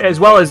here, as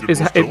well as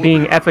it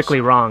being ethically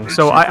wrong.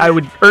 So I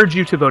would urge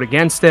you to vote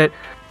against it.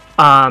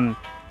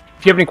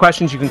 If you have any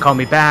questions, you can call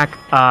me back.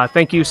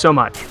 Thank you so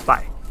much.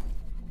 Bye.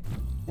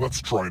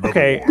 Let's try another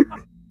Okay.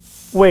 one.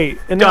 Wait,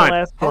 in Done. that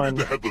last How did one,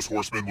 the headless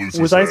horseman lose was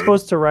his I head?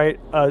 supposed to write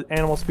an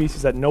animal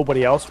species that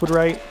nobody else would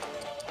write?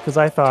 Because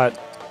I thought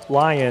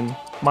lion,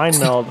 mind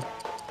meld,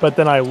 but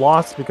then I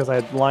lost because I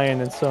had lion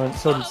and so did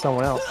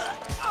someone else.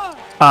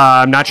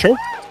 I'm not sure.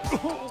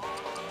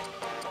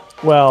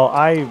 Well,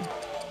 I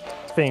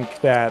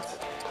think that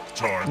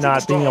Time to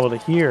not being stop. able to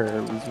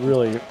hear was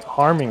really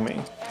harming me.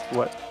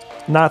 What?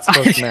 Not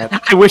supposed to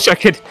match. I wish I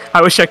could.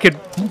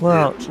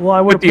 Well,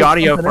 I would have the put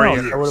audio something for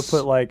else. you. I would have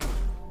put like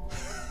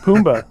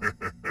Pumbaa.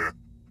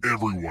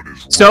 Everyone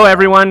is So wrong.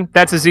 everyone,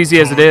 that's as easy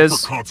as it Time for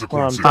is.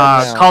 consequences.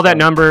 Yeah. Call that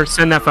number,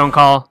 send that phone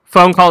call.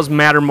 Phone calls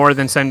matter more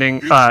than sending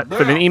It's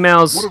for the math.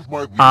 emails. One of my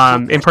least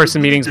requested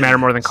In-person meetings matter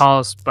more than mini-games.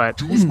 calls, but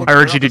Do as much I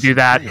urge you to math do as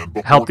that. can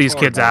before Help these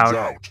time kids runs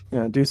out.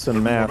 Yeah, do some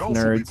Everyone math, else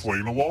will be nerds.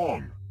 playing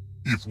along.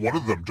 If one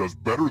of them does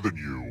better than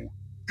you,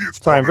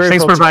 it's Sorry, I'm very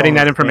Thanks for focused providing on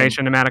that the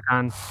information to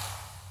Maticon.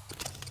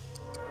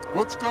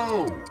 Let's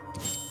go.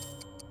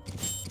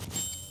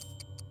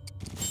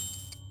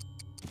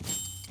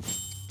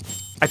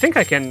 I think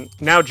I can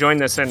now join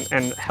this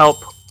and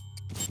help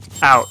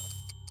out.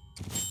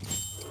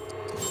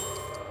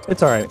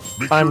 It's all right.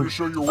 Make sure I'm to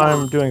show your work.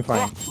 I'm doing fine.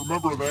 Ah,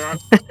 remember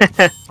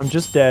that? I'm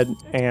just dead,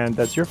 and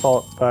that's your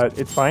fault, but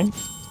it's fine.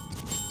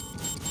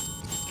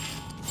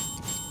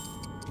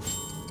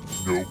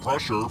 No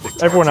pressure, but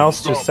time Everyone to else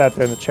stop. just sat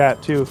there in the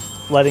chat too,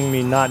 letting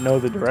me not know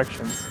the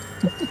directions.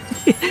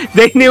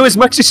 They knew as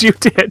much as you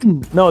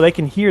did. No, they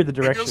can hear the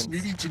I guess directions.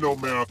 needing to know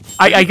math.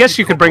 I guess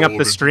you become could bring up the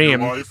relevant in your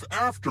stream. life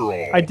after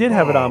all. I did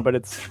have it huh? on, but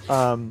it's it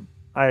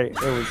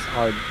was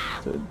hard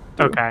to do.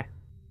 Okay.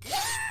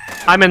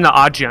 I'm in the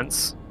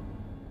audience.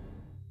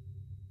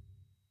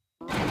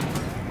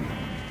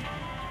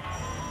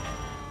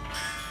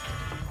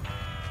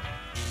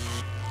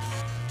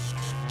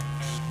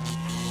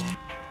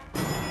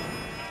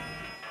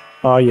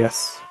 Oh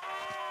yes.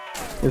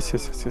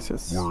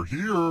 Yes. We're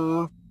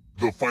here.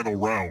 The final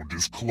round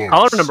is close.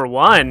 Caller number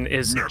 1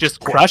 is Next just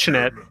crushing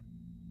it. question.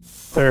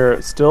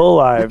 They're still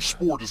Which alive.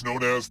 sport is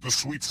known as the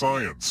sweet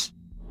science?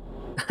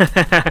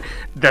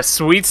 The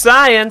sweet If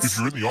science.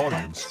 you're in the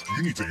audience,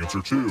 you need to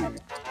answer too.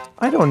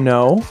 I don't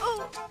know.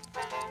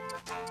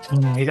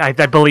 I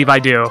believe I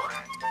do.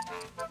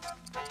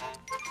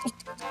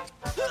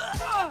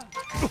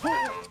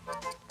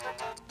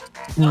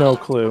 No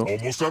clue.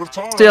 Almost out of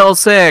time. Still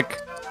sick.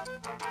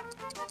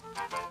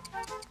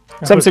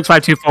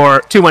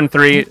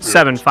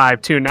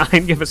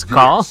 76524-213-7529. Give us a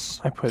call.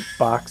 Yes. I put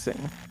boxing.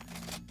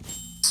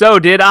 So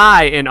did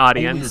I in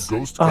Only a audience.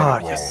 ghost got Ah,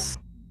 it wrong. yes.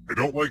 I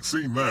don't like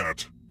seeing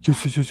that.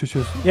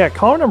 Yes. Yeah,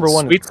 caller number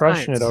 1 Sweet is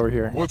crushing science. it over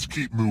here. Let's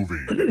keep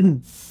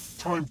moving.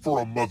 Time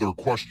for another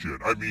question.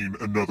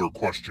 Another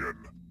question.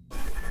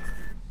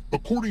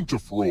 According to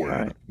Freud,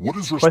 Alright. what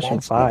is Question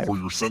responsible 5. for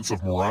your sense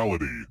of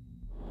morality?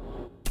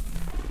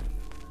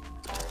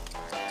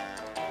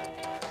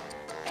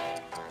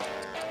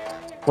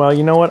 Well,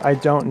 you know what? I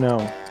don't know.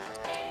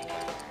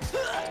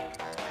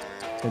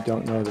 I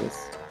don't know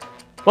this.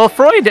 Well,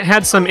 Freud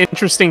had some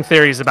interesting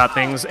theories about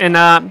things, and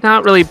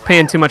not really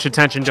paying too much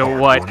attention to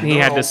what he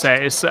had to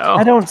say. So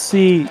I don't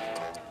see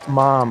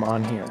mom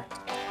on here.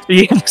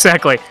 Yeah,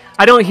 exactly.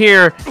 I don't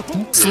hear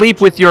 "sleep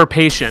with your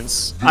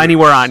patients"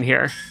 anywhere on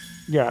here.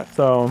 Yeah,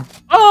 so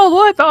Oh,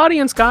 look, the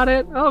audience got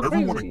it. Oh,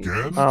 Everyone crazy.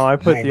 again? I You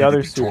put all the need other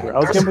to be super. total I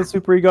was gonna put desperate.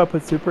 super ego. I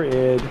put super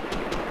id.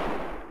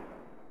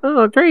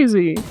 Oh,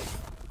 crazy.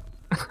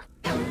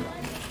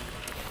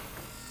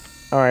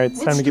 All right, it's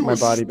time Let's to get do my a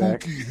body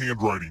back. spooky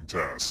handwriting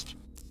test.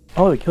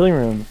 Oh, the killing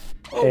room.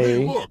 Oh,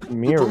 hey, A look, the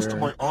mirror. ghost of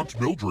my Aunt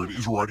Mildred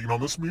is writing on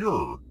this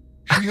mirror.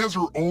 She has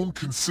her own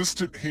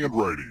consistent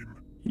handwriting.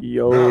 Now,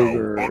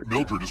 Yogurt. Aunt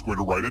Mildred is going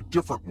to write a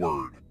different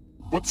word,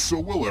 but so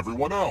will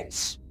everyone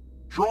else.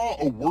 Draw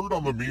a word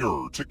on the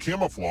mirror to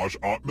camouflage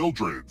Aunt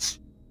Mildred's.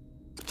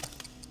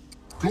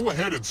 Go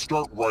ahead and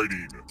start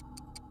writing.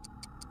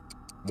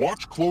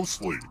 Watch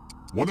closely.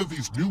 One of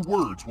these new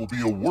words will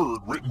be a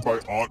word written by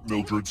Aunt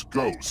Mildred's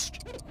ghost.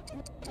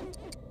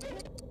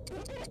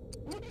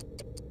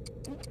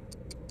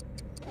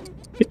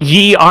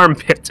 Ye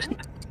armpit.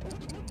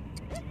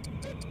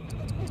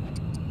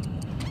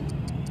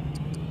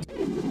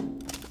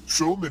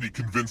 So many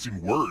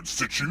convincing words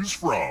to choose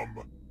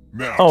from.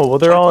 Now, Oh, well,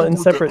 they're type all the in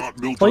word that separate Aunt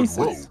Mildred places.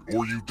 wrote,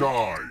 or you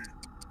die.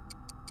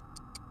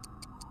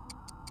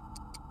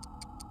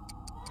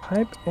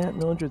 Type Aunt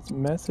Mildred's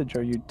message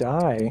or you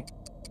die.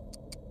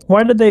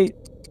 Why did they?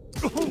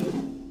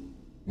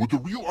 Would the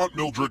real Aunt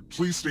Mildred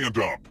please stand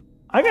up?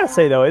 I gotta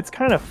say though, it's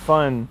kind of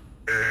fun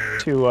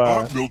to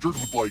Aunt Mildred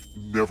would like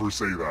never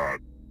say that.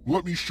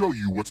 Let me show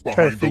you what's try to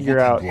behind the figure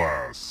looking out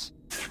glass.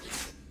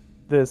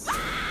 this.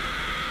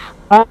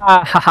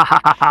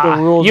 The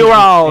rules You're of the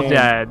all game.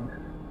 dead.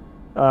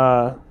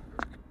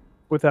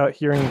 Without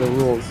hearing the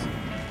rules.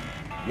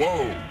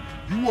 Whoa,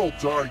 you all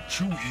died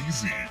too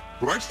easy,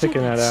 but I still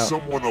Picking need that out.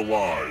 someone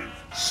alive.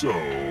 So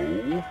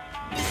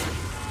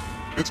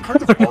it's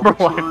kind of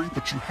arbitrary,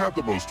 but you had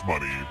the most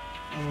money.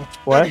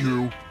 What?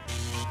 Anywho,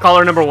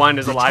 Caller number 1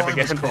 is the alive time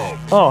has again. come.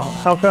 Oh,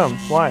 how come?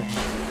 Why?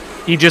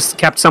 He just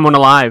kept someone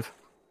alive.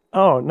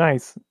 Oh,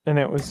 nice. And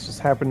it was just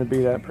happened to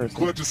be that person.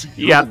 Glad to see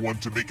you're Yeah. the one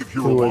to make it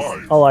here Who was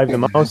alive. alive the Or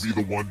will most. you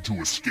be the one to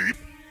escape?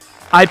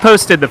 I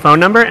posted the phone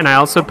number, and I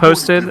also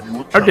posted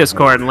our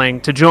Discord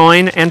link to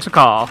join and to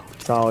call.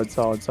 Solid.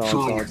 Surely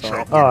Oh,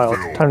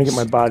 Chaplain time to get fails.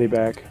 my body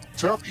back.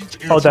 Tap each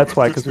Oh, answer that's that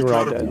why, fits 'cause we the were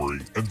all dead. category,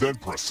 and then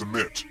press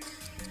submit.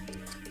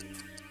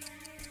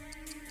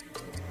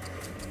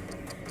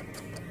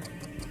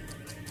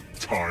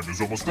 Time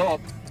is almost up.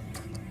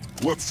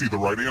 Let's see the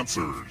right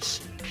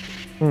answers.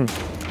 You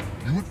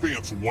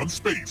advance 1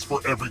 space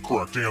for every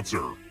correct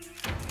answer.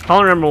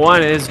 Caller number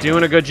 1 is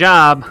doing a good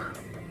job.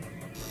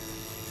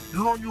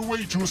 You're on your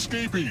way to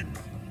escaping.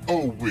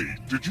 Oh wait,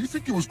 did you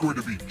think it was going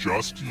to be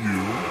just you?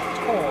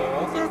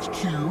 Aw, that's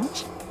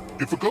cute.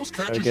 If a ghost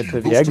catches get you,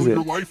 to the they'll steal exit.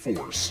 your life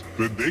force.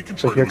 Then they can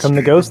try So here to come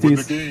the escape and win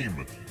the ghosties.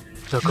 game.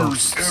 The Here's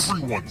ghosts.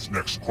 everyone's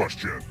next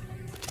question.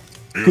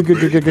 And Good, good,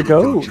 they good, good, get a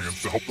ghost. fair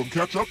chance to help them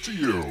catch up to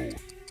you.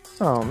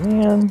 Oh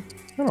man,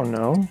 I don't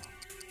know.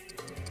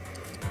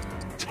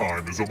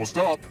 Time is almost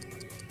up.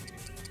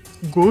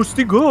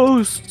 Ghosty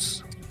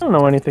ghosts. I don't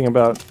know anything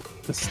about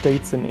the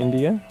states in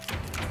India.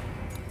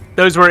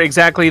 Those were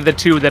exactly the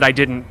 2 that I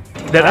didn't.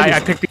 I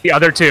picked the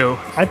other 2.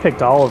 I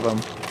picked all of them.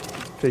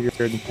 Figured,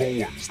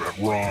 Poems that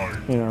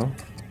rhyme. you know.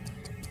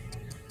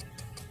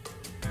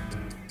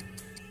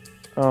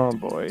 Oh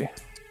boy.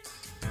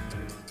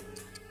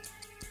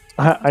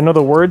 I know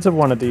the words of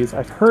one of these.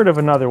 I've heard of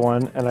another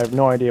one, and I have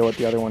no idea what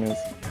the other one is.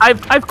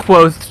 I've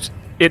quothed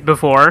it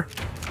before.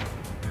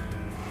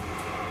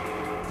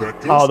 That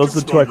ghost Oh, those can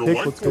are the 2 I steal your picked.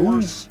 life Let's go.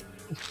 force.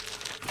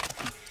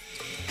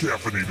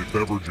 Caffeinated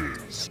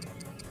beverages.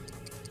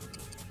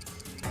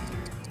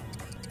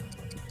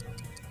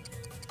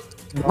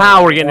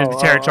 Now we're getting into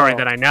Oh, territory oh.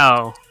 that I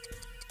know.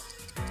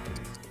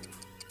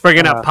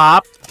 Bringing up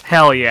pop?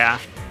 Hell yeah.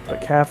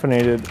 But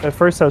caffeinated. At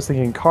first I was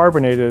thinking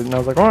carbonated, and I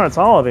was like, oh, it's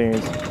all of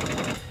these.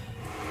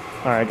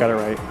 Alright, I got it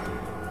right.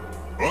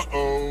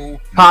 Uh-oh.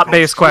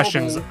 Pop-based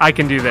questions. I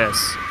can do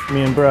this.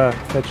 Me and bruh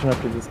catching up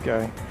to this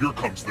guy. Here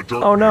comes the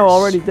darkness. Oh no,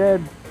 already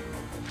dead.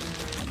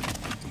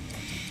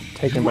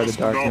 Taken by the US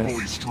Monopoly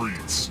darkness.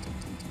 streets.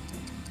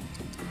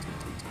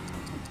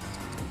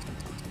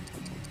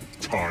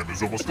 Time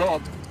is almost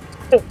up.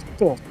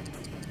 Ooh,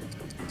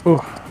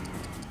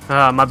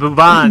 My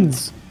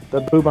boobans.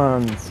 the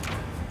boobons.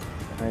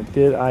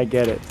 I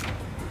get it.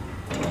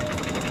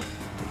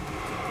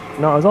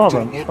 No, it was all of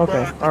Don't them. look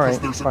Okay, back, alright,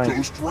 because there's a fine.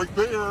 ghost right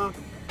there.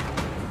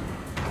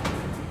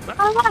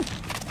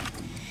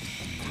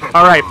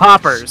 All right,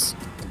 poppers.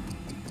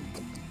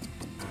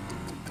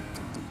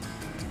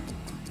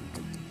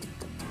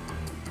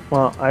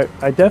 Well,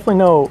 I definitely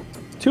know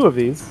 2 of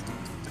these.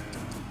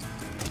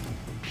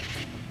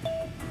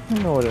 I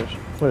don't know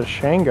what a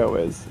Shango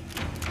is.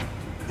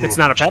 It's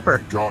not a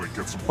pepper. Gotta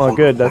get some Well, harder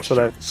good. That's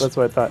questions.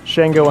 what I thought.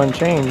 Shango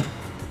Unchained.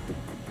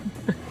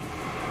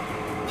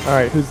 All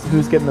right,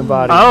 who's getting the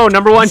body? Oh,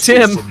 number 1,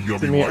 Tim. Some yummy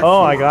To me. life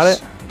Oh, I got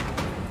force. it.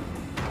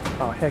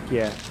 Oh heck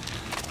yeah!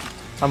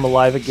 I'm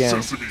alive again.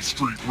 Sesame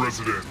Street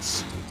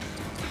residents.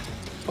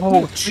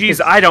 Oh,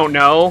 jeez, I don't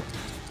know.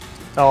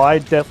 Oh, I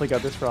definitely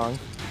got this wrong.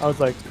 I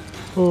was like,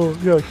 oh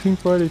yeah, King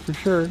Friday for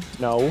sure.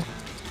 No,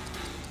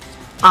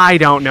 I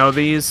don't know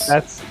these.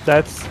 that's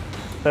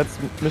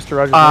Mr.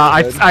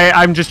 Rogers.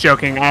 I'm just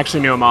joking. I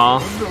actually knew them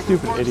all.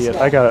 Stupid idiot.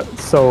 I got it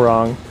so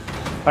wrong.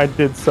 I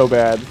did so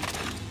bad.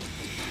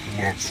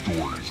 Love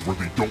stories where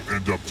they don't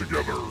end up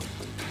together.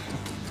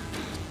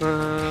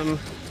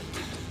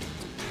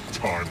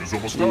 Time is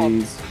almost up.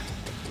 Jeez.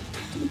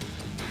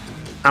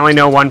 I only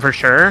know 1 for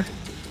sure.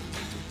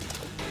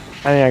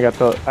 I think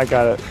I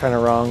got it kind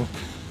of wrong.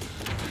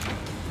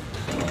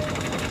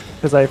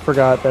 Because I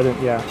forgot that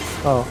yeah.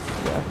 Oh,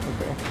 yeah,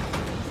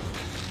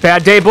 okay.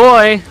 Bad day,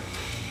 boy.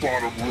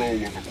 Bottom row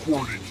of a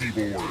QWERTY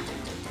keyboard.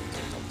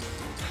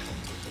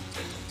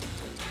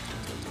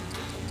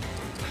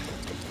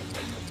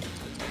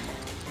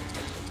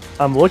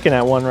 I'm looking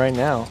at one right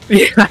now.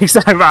 Yeah, I'm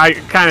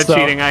kind of So-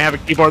 cheating. I have a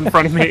keyboard in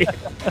front of me.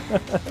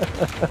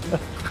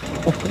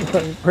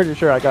 I'm pretty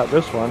sure I got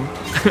this one.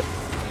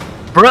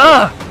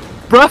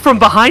 Bruh from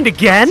behind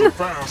again? So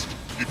fast,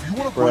 if you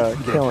want to break Bruh,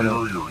 through that killing it.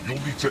 barrier,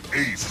 you'll need to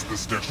ace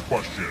this next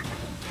question.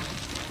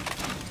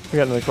 We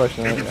got another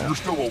question And right if now. you're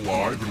still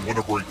alive and want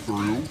to break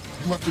through,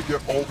 you have to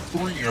get all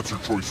 3 answer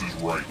choices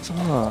right.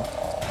 Huh.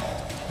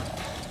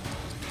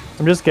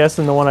 I'm just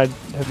guessing the one I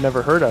have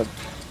never heard of.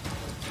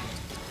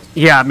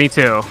 Yeah, me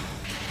too.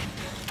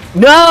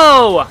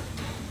 No!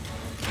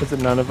 Is it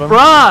none of them?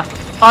 Bruh!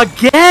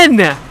 Again!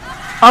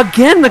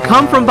 Again, the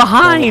come from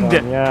behind!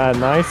 Yeah,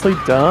 nicely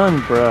done,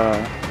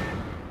 bruh.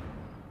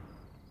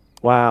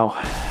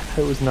 Wow.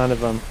 It was none of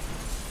them.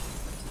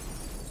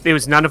 It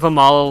was none of them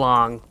all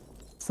along.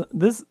 So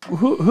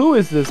who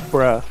is this,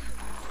 bruh?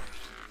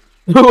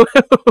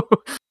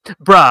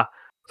 Bruh,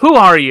 who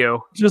are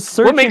you? Just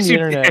search What makes the you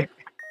internet tick?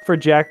 for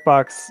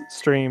Jackbox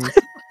streams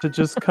to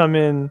just come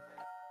in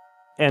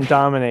and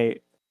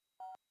dominate.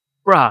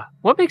 Bruh,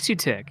 what makes you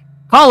tick?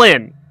 Call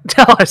in.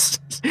 Tell us.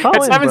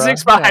 Call At in,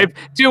 bruh.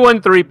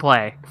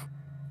 765-213-PLAY.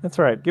 That's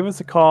right. Give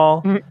us a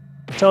call. Mm.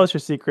 Tell us your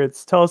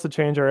secrets. Tell us to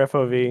change our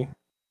FOV.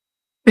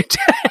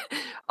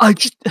 I'm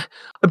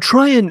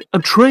trying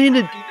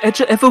to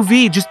etch a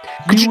FOV.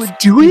 Could you would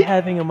do be it?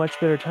 having a much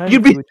better time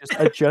You'd if you would just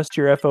adjust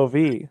your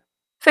FOV.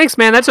 Thanks,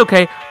 man. That's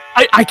okay.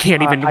 I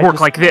can't even work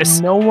like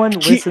this. No one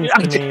listens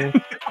to me.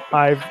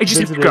 I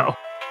just have to visited. go.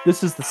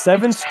 This is the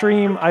 7th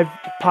stream I've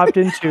popped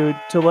into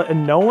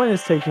and no one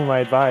is taking my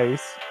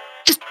advice.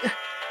 Just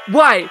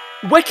why?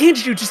 Why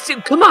can't you just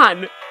come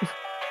on?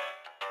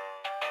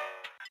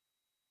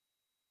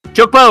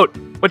 Joke boat.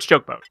 What's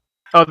joke boat?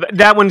 Oh,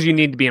 that one's you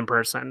need to be in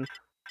person.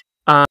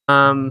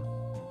 None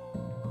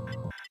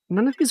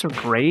of these are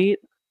great.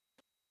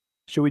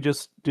 Should we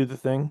just do the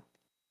thing?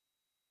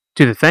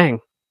 Do the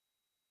thing.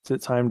 Is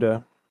it time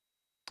to?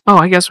 Oh,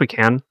 I guess we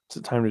can. Is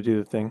it time to do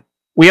the thing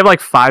We have like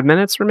 5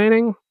 minutes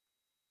remaining.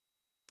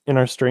 in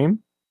our stream?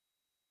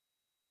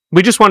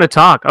 We just want to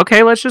talk.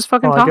 Okay, let's just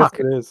fucking I guess talk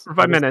it is for 5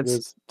 I guess minutes. It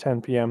is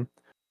 10 p.m.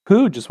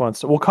 Who just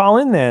wants to? Well, call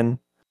in then.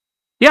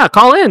 Yeah,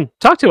 call in.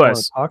 Talk to I don't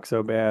us. wanna talk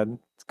so bad.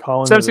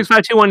 Call in.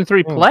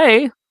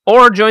 765-213-PLAY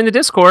or join the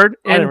Discord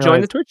I didn't and join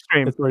realize the Twitch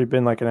stream. It's already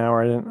been like an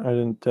hour. I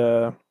didn't.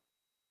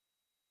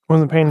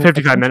 Wasn't paying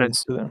 55 attention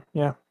minutes. to them.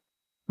 Yeah.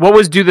 What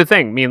was do the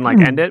thing? Mean like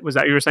end it? Was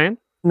that what you were saying?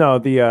 No,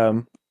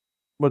 the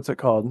what's it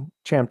called?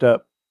 Champed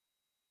up.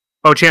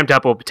 Oh, Champed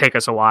Up will take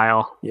us a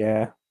while.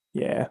 Yeah.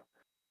 Yeah.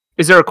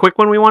 Is there a quick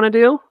one we want to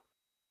do?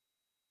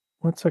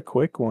 What's a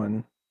quick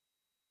one?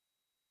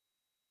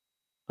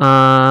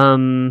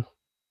 Quiplash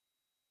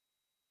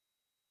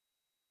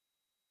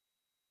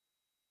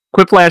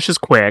is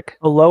quick.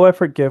 A low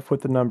effort GIF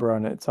with the number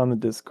on it. It's on the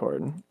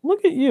Discord.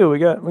 Look at you. We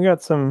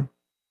got some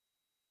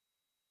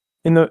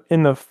in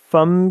the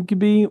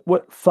Fumgby.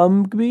 What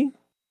Fumgby?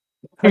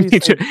 How do you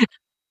say it?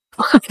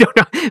 I don't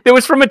know. It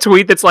was from a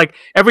tweet that's like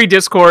every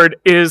Discord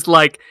is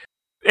like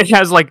it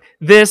has like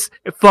this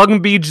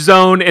Fung Beach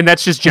zone, and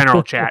that's just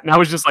general chat. And I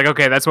was just like,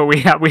 okay, that's what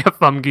we have. We have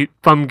Fungby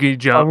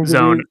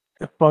zone.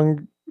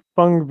 Fungby.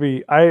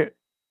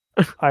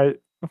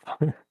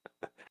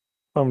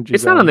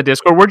 It's not on the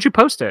Discord. Where'd you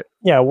post it?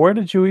 Yeah, where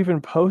did you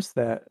even post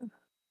that?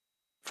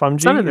 Fumgy?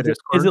 It's not in the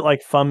Discord. Is it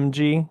like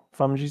Fumgy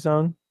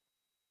zone?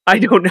 I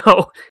don't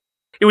know.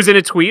 It was in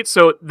a tweet,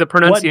 so the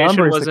pronunciation what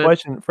number is was the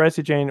question,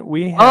 Fressy Jane?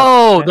 We have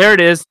Oh, there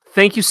it is.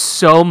 Thank you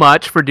so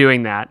much for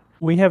doing that.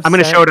 We have. I'm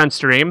going to show it on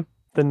stream.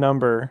 The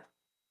number,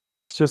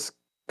 just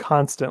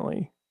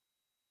constantly.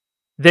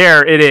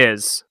 There it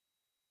is.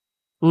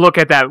 Look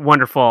at that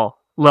wonderful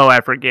low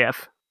effort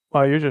GIF.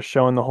 Wow, you're just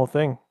showing the whole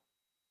thing.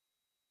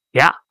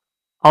 Yeah.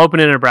 I'll open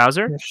it in a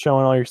browser. You're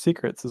showing all your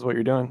secrets is what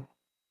you're doing.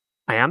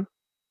 I am.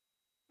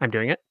 I'm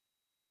doing it.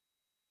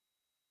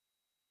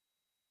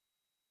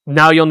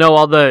 Now you'll know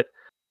all the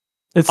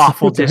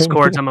awful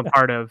Discords I'm a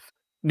part of.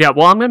 Yeah,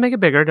 well, I'm going to make it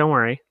bigger. Don't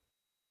worry.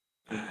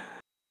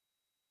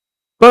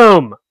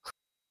 Boom.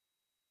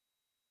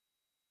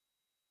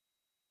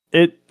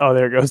 Oh,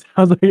 there it goes.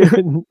 I was like,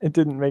 it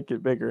didn't make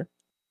it bigger.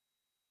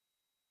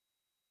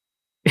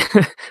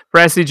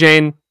 Brassy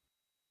Jane,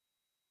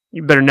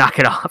 you better knock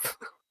it off.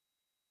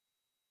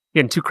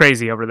 Getting too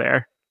crazy over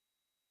there.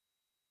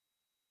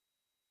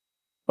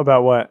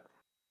 About what?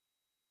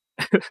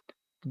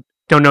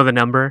 Don't know the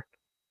number.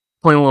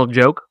 Playing a little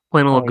joke.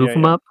 Playing a little goof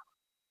 'em up.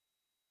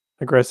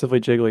 Aggressively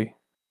jiggly.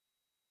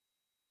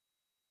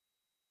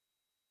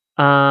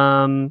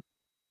 How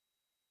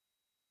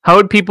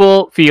would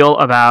people feel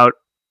about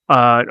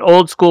an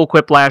old school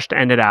Quiplash to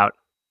end it out?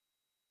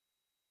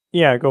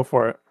 Yeah, go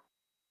for it.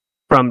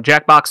 From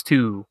Jackbox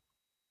 2.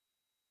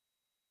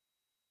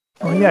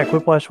 Oh yeah,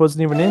 Quiplash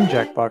wasn't even in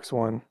Jackbox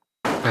 1.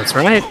 That's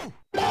right.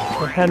 They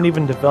hadn't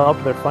even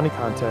developed their funny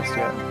contest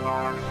yet.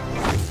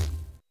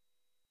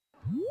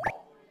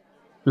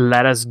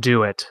 Let us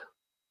do it.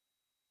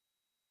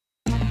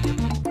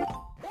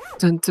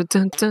 Dun, dun,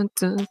 dun, dun,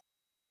 dun.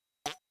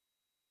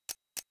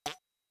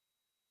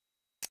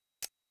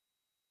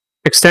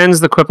 Extends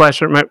the Quiplash.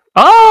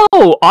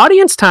 Oh,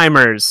 audience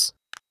timers.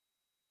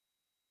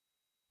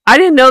 I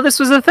didn't know this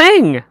was a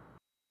thing.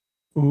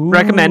 Ooh.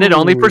 Recommended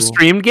only for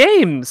streamed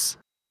games.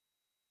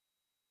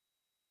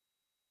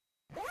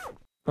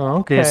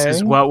 Okay. This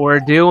is what we're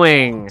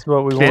doing. That's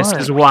what we This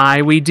want. is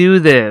why we do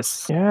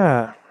this.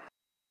 Yeah.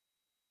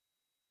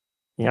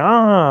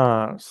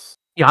 Yes.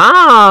 Yes.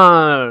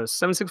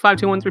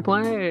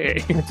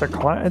 765-213-PLAY.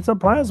 It's a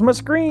plasma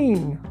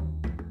screen.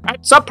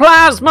 It's a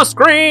plasma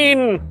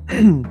screen.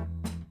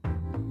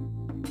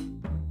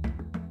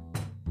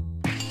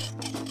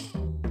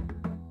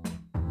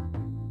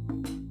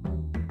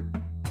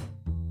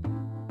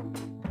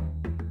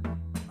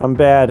 I'm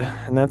bad,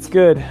 and that's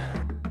good.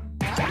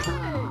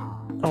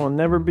 I will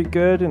never be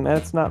good, and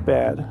that's not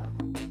bad.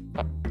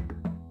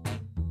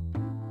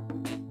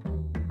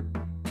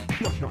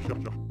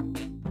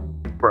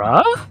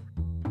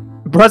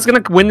 Bruh's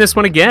gonna win this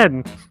one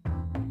again.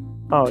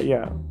 Oh,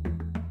 yeah.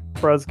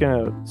 Bruh's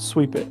gonna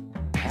sweep it.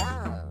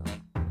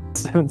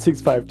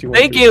 76521.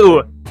 Thank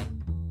you!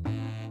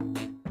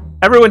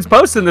 Everyone's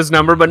posting this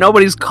number, but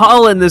nobody's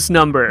calling this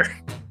number.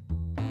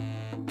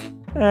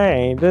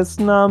 Hey, this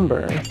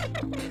number.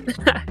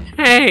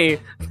 Hey.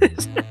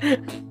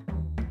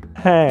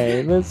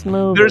 Hey, this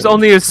movie. There's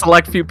only a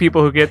select few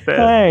people who get this.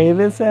 Hey,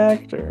 this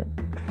actor.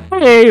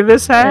 Hey,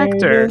 this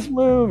actor. Hey, this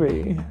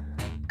movie.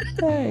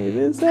 Hey,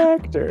 this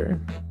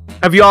actor.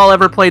 Have you all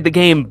ever played the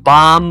game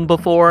Bomb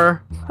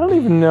before? I don't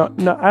even know.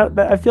 No,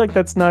 I feel like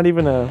that's not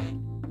even a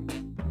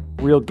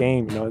real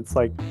game. You know, it's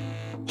like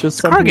just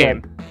It's a car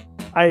something game.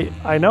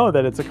 I know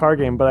that it's a car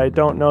game, but I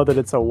don't know that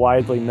it's a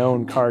widely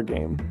known car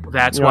game.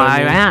 That's You know what why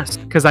I I mean?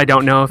 asked, because I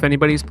don't know if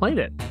anybody's played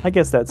it. I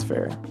guess that's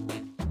fair.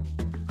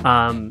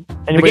 The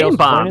Anybody game else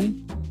Bomb.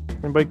 joining?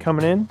 Anybody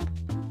coming in?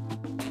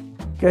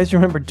 You guys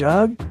remember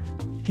Doug?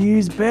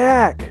 He's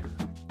back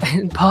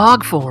In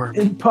Pog form.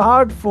 in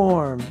pod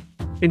form.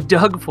 In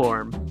Doug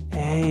form.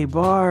 Hey,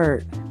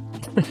 Bart.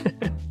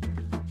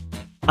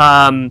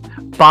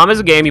 Bomb is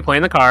a game you play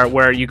in the car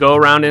where you go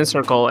around in a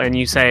circle and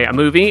you say a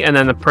movie, and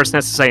then the person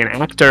has to say an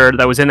actor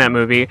that was in that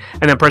movie,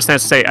 and then the person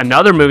has to say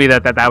another movie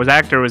that was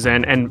actor was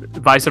in, and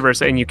vice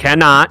versa, and you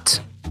cannot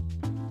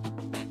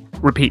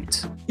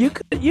repeat. You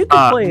could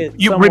play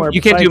it somewhere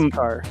you can't besides do- the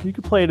car. You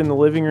could play it in the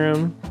living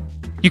room.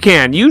 You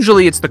can.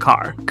 Usually it's the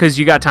car, because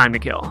you got time to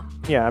kill.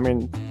 Yeah, I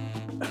mean,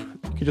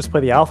 you could just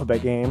play the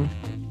alphabet game.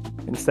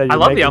 Instead, I you're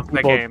love the making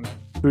alphabet people game.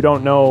 who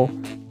don't know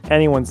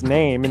anyone's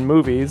name in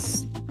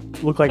movies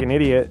look like an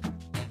idiot.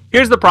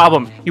 Here's the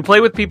problem. You play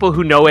with people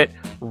who know it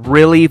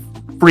really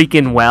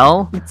freaking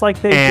well. It's like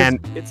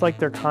it's like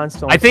they're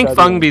constantly. I think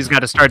studying. Fungby's got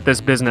to start this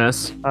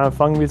business.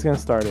 Fungby's gonna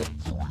start it.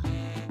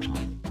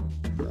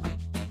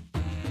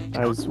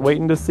 I was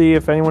waiting to see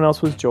if anyone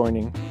else was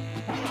joining.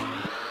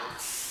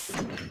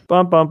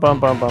 Bum bum bum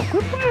bum bum.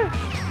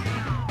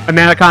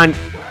 Amaticon,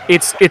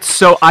 it's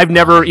so I've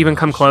never even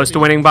come close to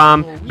winning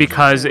Bomb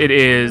because it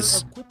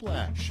is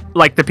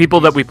like the people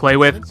that we play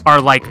with are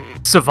like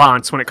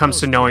savants when it comes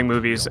to knowing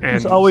movies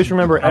and Just always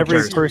remember every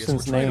actors.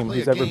 person's name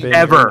who's ever been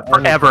Ever, in any-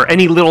 forever,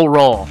 any little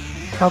role.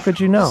 How could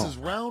you know? This is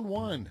round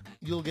one.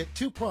 You'll get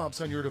 2 prompts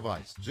on your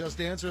device.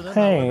 Just answer them.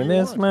 Hey, however you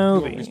this want.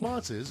 Your movie.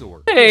 responses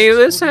or Hey,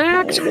 this will be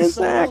actor. posted This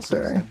somewhere else,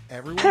 actor. and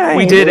everyone Hey,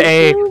 We will did know.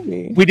 a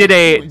movie. we did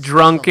a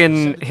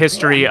drunken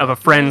history of a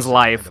friend's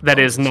life that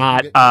is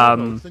not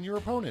Than your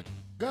opponent.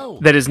 Go.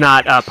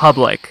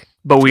 public,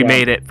 but we Yeah.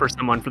 made it for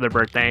someone for their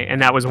birthday,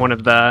 and that was one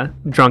of the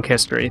drunk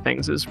history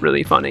things. Is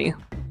really funny.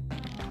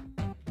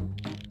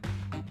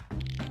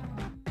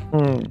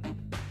 Hmm.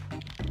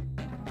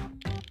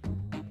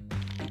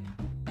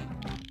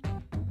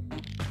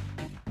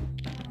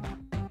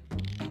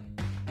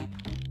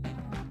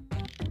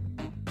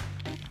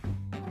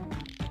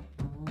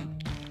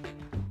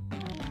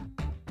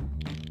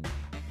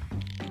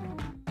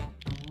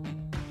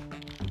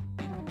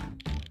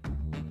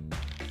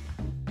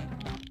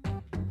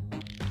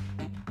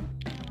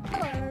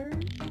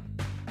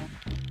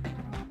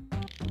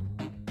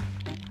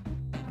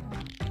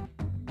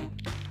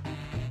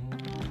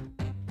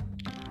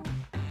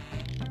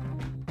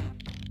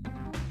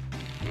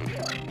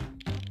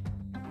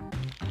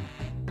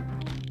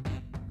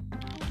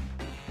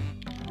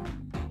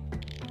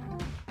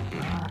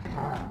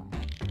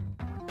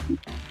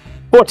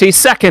 $40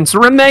 seconds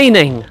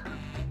remaining.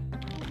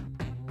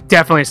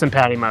 Definitely some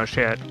Patty Mo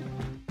shit.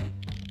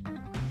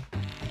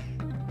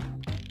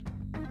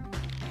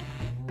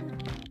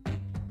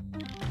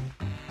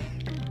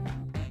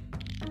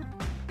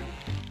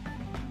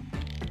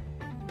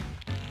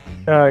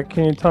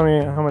 Can you tell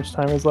me how much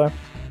time is left?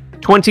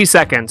 20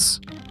 seconds.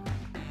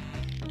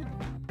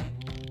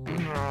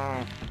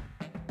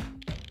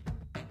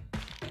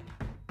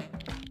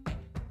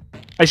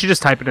 I should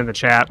just type it in the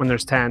chat when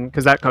there's 10,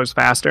 because that goes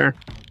faster.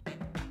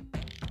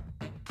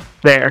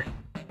 There.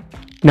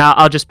 Now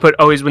I'll just put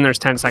always when there's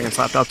 10 seconds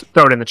left. I'll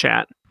throw it in the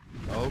chat.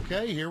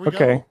 Okay, here we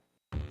Okay.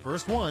 go.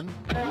 First one.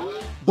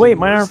 Wait,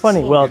 mine aren't Worst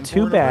funny. Well, slogan too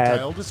for an bad.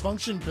 erectile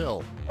dysfunction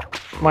pill.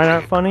 Mine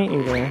aren't funny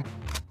either.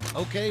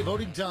 Okay,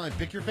 voting time.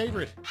 Pick your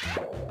favorite.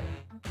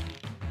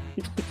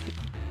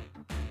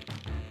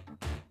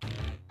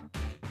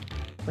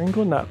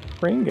 Pringle, not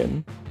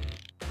Pringin.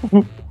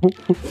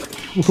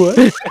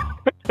 What?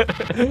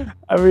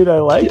 I mean, I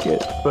like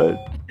it, but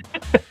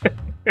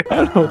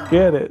I don't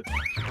get it.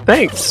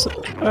 Thanks. I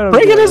don't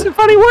Bring it get is a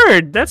funny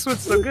word. That's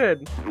what's so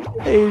good.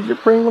 Hey, is your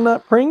Pringle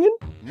not Pringin?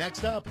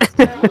 Next up,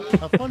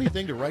 a funny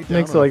thing to write down.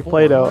 Makes it on a like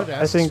Play-Doh. form that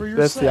I asks think for your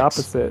that's the sex.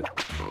 opposite.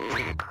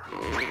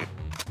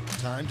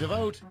 Time to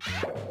vote.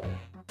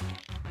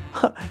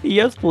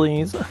 Yes,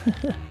 please.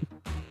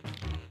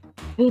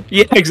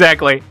 Yeah,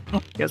 exactly.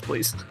 Yes,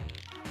 please.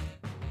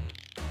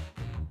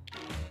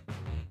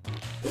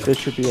 This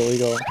should be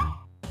illegal.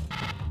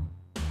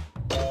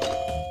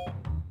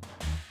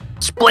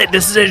 Split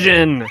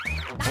decision.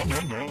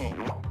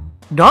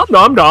 Nom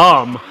nom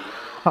nom.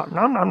 Oh,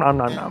 nom nom nom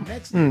nom nom.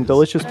 Next Mm, is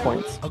delicious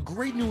points. a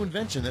great new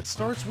invention that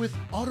starts with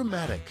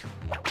automatic.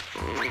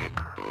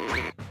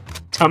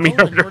 Tummy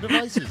Vote on your hurter.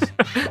 devices.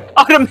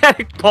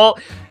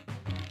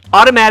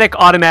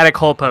 Automatic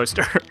hole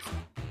poster.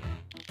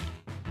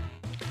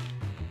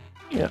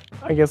 Yeah,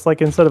 I guess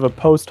like instead of a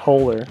post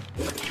holer,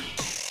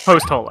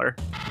 Post holer.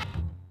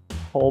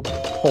 hole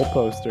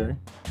poster.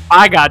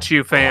 I got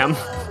you, fam.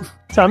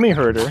 Tummy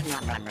herder.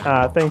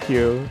 Thank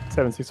you,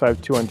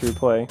 765-213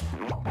 play.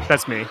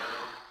 That's me.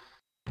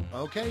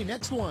 Okay,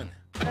 next one.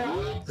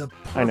 The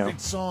I know.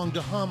 perfect song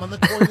to hum on the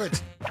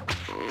toilet.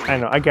 I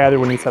know. I gathered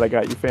when you said I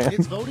got you, fan.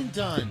 It's voting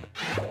time.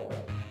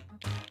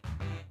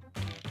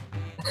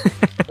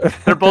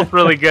 They're both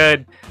really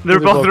good. They're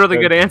These are both both really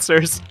good. good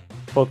answers.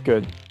 Both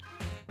good.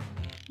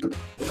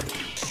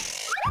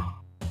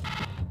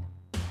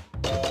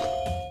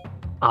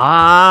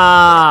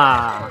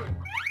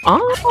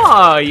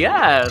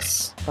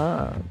 Yes.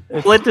 It's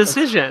Split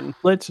decision.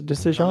 split Coming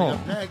decision.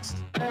 up next.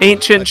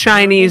 Ancient a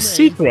Chinese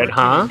terrible name secret, for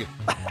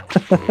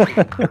a huh?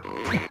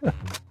 king.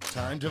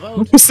 Time to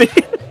vote. See?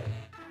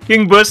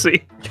 King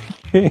Bussy.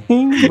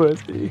 King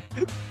Pussy.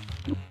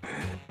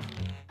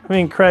 I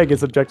mean, Craig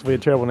is objectively a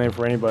terrible name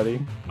for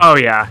anybody. Oh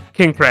yeah,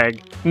 King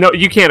Craig. No,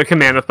 you can't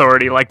command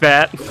authority like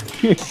that.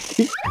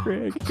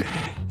 Craig.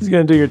 He's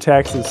gonna do your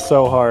taxes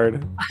so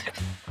hard.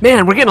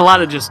 Man, we're getting a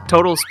lot of just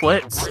total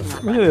splits.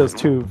 Look at those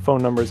two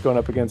phone numbers going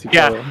up against each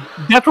Yeah, other.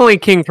 definitely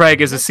King Craig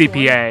is a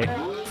CPA.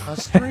 A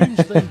strange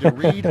thing to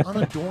read on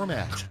a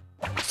doormat.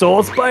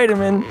 Soul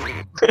Spider-Man.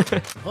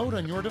 Vote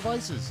on your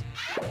devices.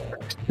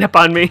 Step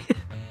on me.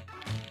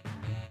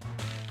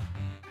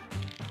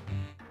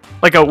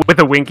 Like with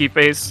a winky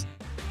face.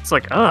 It's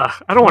like, ugh,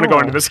 I don't want to go Oh.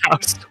 into this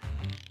house.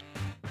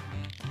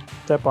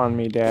 Step on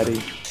me,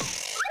 Daddy.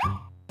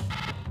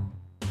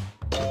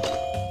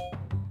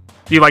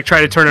 You like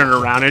try to turn it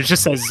around and it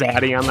just says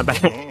Zaddy on the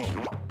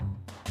back.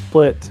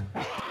 Split.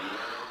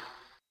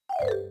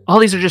 All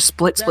these are just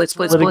split. Split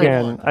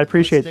again. I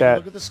appreciate Let's take a that.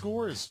 Look at the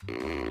scores.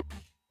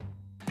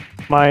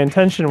 My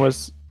intention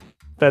was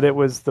that it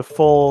was the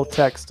full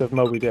text of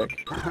Moby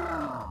Dick,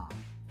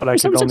 but I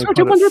could only put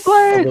it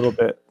a little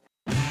bit.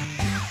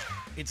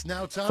 It's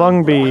now time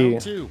Fung for Bee,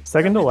 round two.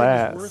 second to Everything is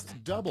last.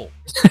 worth double.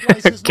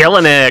 Twice as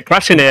Killing much. it,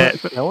 crushing it.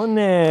 Killing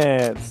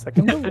it.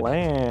 Second to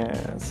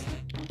last.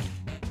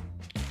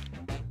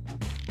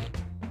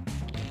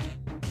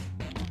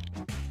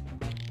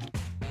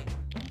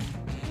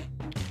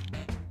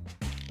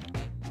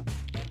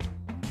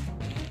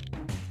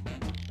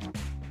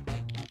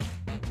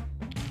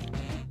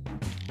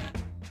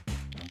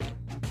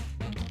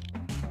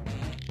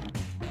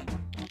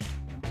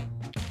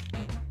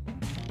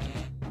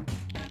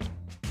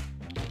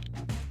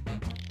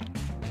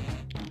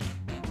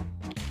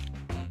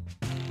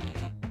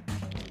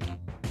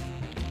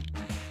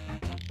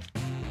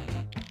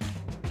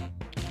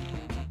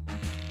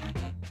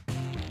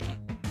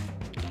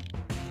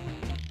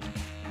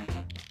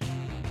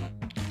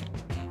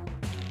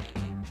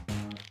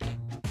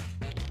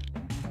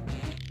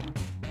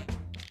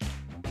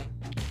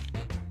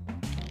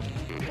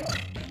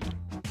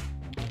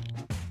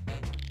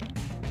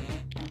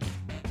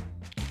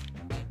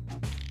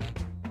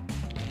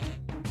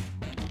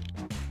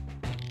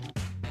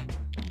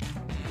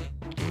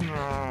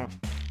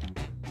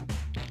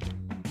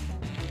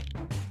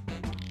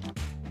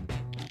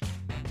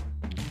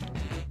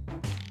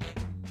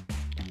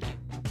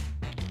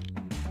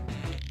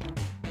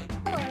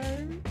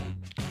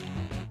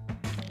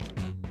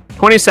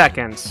 "20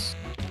 seconds.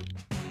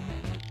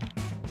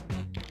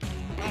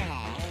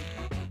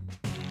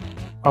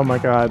 Oh my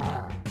god.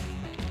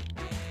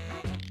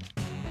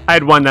 I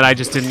had one that I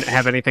just didn't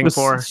have anything It's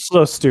for.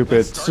 so stupid.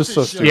 It's just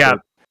so stupid. Yeah.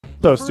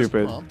 So First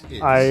stupid. prompt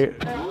is,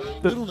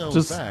 Little known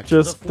just fact,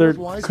 the there fourth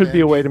wise could man be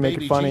a way gave to make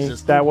baby it funny.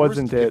 Jesus the That worst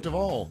wasn't gift it. of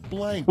all.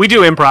 Blank. We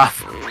do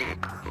improv.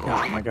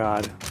 Oh my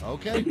god.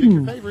 Okay, pick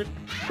your favorite.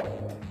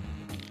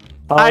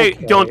 I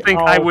Okay, don't think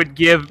I I'll- would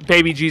give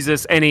baby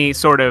Jesus any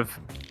sort of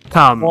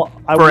cum Well,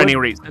 I for would- any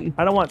reason.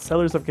 I don't want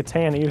Settlers of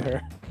Catan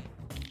either.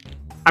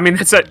 I mean,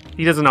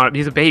 he doesn't know.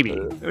 He's a baby.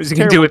 What's he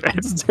gonna do with that?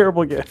 It's a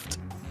terrible gift.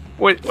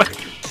 What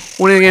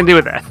are you gonna do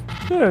with that?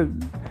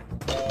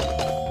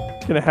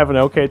 Gonna have an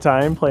okay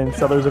time playing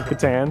Settlers of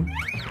Catan.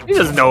 He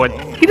doesn't know what.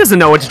 He doesn't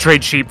know what to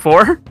trade sheep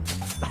for.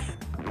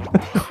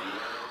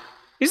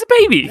 He's a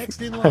baby.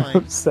 Next in I'm line.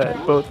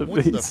 upset. Both of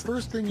What's the these.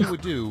 first thing you would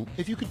do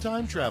if you could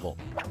time travel?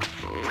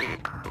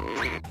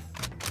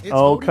 It's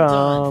Oh voting time.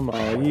 come,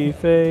 all ye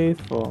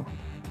faithful.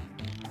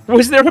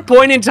 Was there a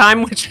point in time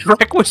when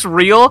Shrek was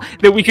real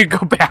that we could go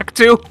back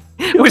to?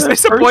 Was that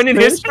this a first point in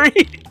fish. history?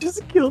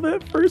 Just kill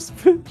that first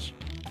fish.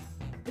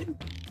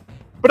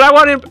 But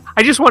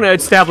I just want to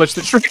establish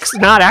that Shrek's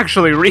not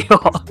actually real.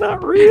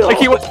 Not real. Like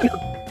he wasn't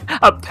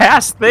a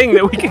past thing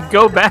that we could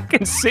go back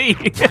and see.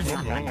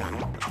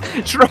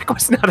 Shrek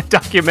was not a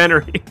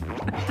documentary.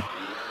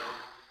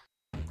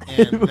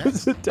 And was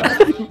that's a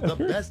documentary. the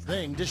best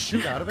thing to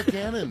shoot out of a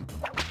cannon.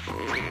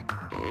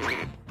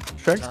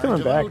 Shrek's Time coming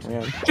to back, vote.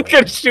 man. I'm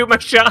gonna shoot my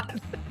shot.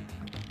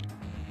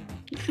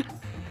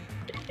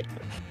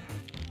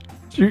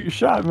 Shoot your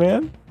shot,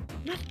 man.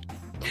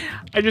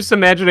 I'm just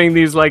imagining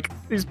these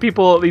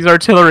people, these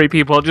artillery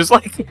people, just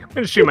like I'm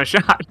gonna shoot my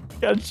shot.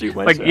 Gotta shoot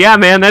my Like, shot. yeah,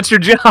 man, that's your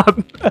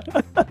job.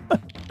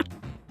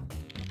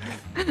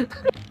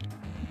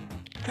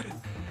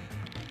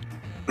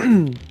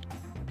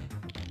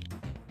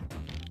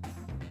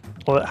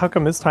 Well, how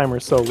come this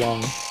timer's so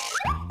long?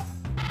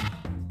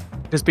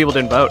 Because people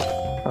didn't vote.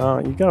 Oh,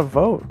 you gotta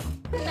vote,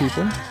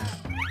 people.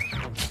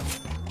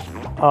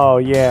 Oh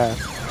yeah,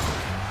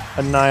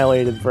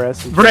 annihilated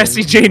Veresi.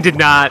 Veresi Jane did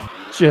not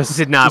Just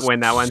win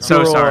that one.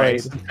 So sorry.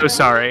 destroyed. So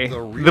sorry. The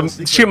real The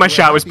secret shoot my to a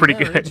shot was happy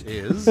pretty marriage good.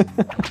 Is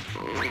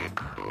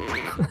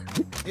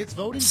it's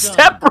voting time.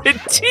 Separate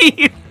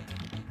teeth.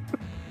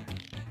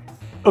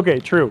 Okay,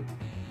 true.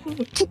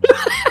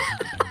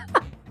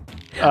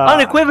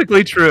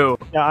 Unequivocally true.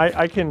 Yeah,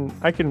 I can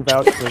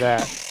vouch for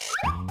that.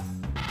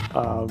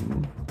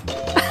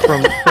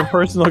 From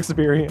personal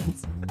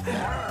experience.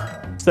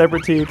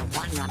 Separate teeth,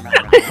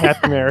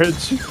 happy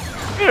marriage.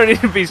 You don't need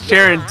to be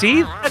sharing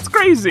teeth. That's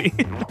crazy.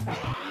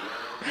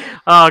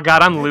 Oh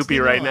god, I'm loopy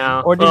right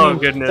now. Or do you Oh mean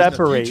goodness. In the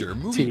separate future,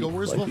 teeth?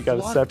 moviegoers Like will you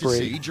gotta flock separate to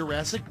see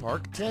Jurassic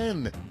Park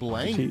 10.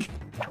 Blank. teeth.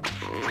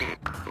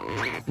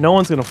 No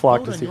one's gonna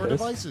flock Vote to on see your this.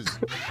 devices.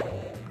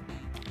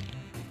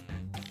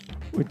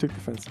 We took the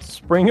fence.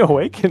 Spring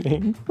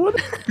Awakening. What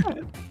is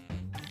that?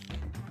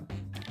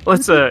 Well,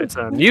 it's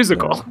a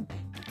musical.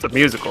 It's a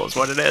musical, is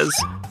what it is.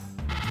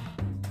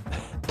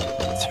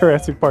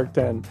 Jurassic Park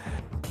 10.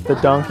 The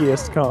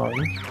Donkeyest Kong.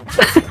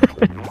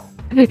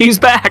 He's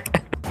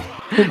back.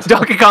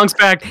 Donkey Kong's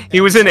back.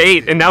 He was in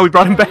 8, and now we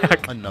brought him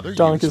back. Another use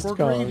Donkey's for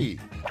Kong. gravy.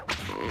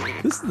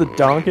 This is the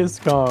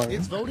Donkeyest Kong.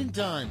 It's voting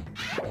time.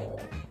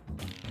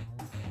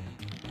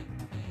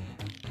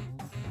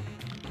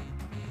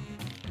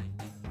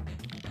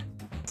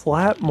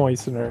 Slap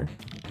moistener.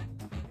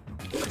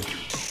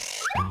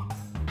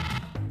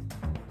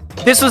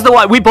 This was the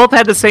one. We both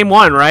had the same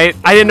one, right?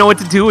 I didn't know what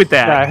to do with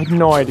that. Yeah, I had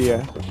no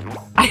idea.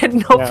 I had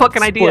no Yeah,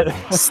 fucking idea.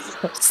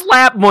 split.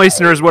 Slap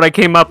moistener is what I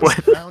came up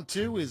with. Round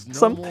 2 is no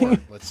Something- more.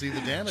 Let's see the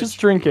damage. Just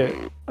drink it.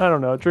 I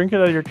don't know. Drink it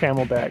out of your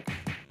Camelback.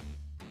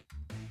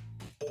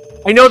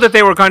 I know that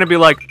they were going to be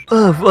like,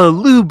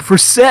 lube for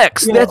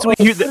sex. That's what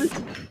you.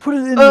 Put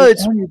it in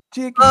it's- on your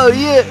dick. Oh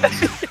yeah.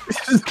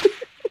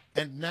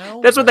 And now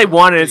That's what they round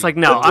wanted. 3. It's like,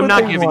 no, That's I'm what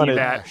not they giving wanted. you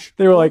that.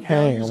 They were like,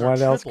 Values hey, are what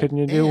else triple, can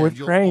you do and with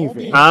you'll all be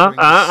gravy? entering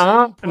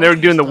the same And they were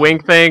doing the prize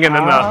wink thing and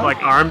then the Ah. like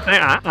arm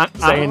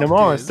thing. Say no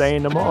more. is- Say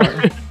no more.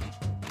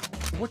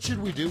 What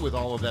should we do with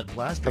all of that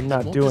plastic? I'm that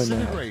not won't doing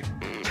that. disintegrate?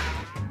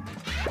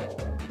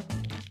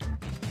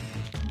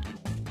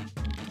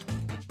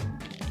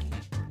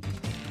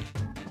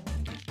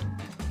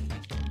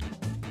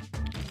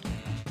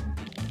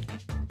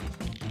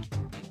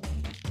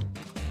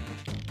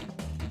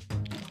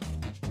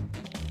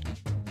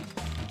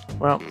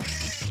 Well,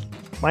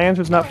 my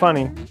answer's not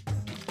funny.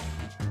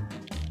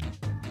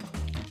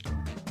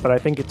 But I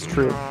think it's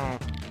true.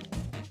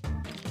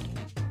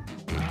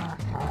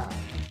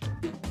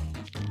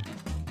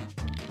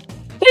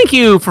 Thank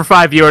you for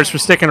 5 viewers for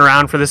sticking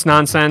around for this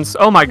nonsense.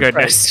 Oh my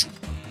goodness.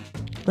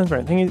 That's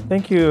right.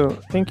 Thank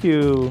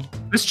you.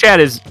 This chat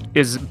is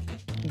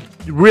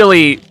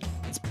really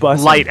It's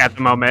busting. light at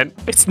the moment.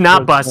 It's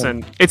not What's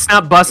bussin'. It's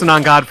not bussin'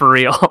 on God for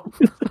real.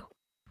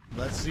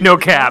 Let's see No your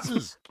cap.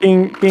 guesses.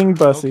 King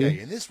Bussy. Okay,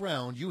 in this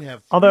round, you have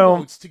 3 Although,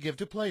 votes to give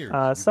to players. You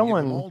can give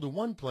someone- them all to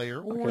one player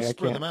or Okay, I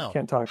spread them out.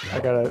 can't talk. I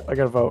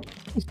gotta vote.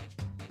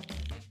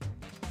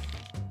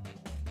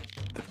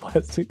 The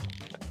plastic.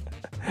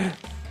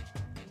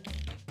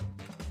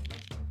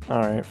 All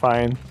right,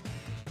 fine.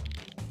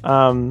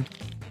 I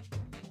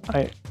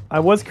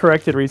was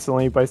corrected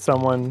recently by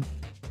someone,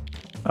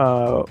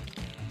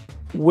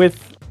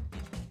 with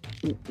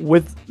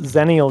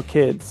Zennial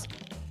kids,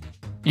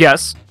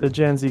 Yes. the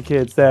Gen Z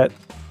kids, that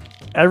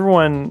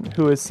everyone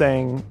who is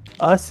saying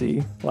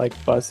 "ussy" like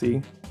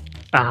Bussy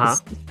Uh-huh.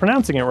 is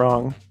pronouncing it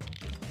wrong.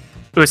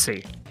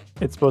 Ussy.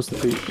 It's supposed to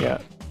be, yeah.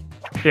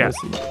 Yeah.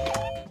 Pussy.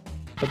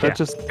 But Yeah, that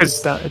just,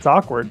 'cause- it's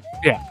awkward.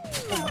 Yeah.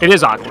 It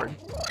is awkward.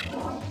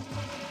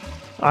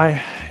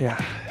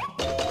 Yeah.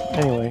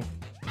 Anyway,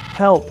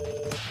 help.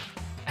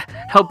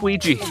 Help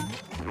Ouija.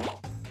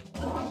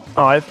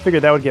 Oh, I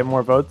figured that would get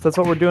more votes. That's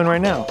what we're doing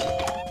right now.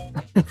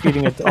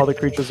 Feeding it to all the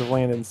creatures of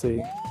land and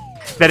sea.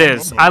 That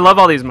is. I love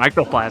all these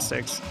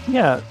microplastics.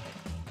 Yeah.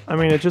 I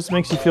mean, it just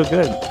makes you feel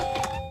good.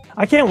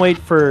 I can't wait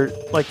for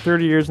like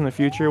 30 years in the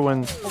future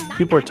when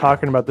people are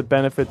talking about the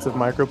benefits of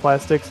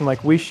microplastics and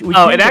like we Oh,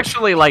 can't it get-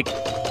 actually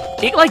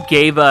it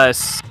gave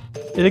us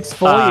it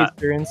exfoliates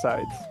your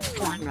insides.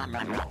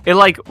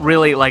 it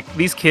really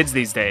these kids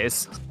these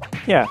days.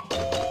 Yeah.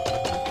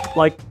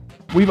 Like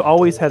we've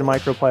always had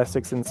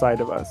microplastics inside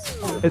of us.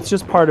 It's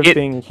just part of It-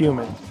 being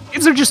human.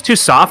 Kids are just too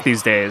soft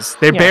these days.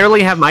 They Yeah.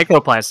 barely have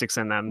microplastics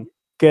in them.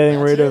 getting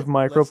rid of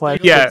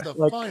microplastics. Yeah.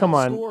 Like, come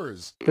on.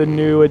 The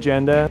new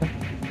agenda.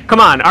 Come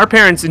on, our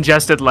parents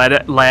ingested lead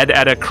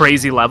at a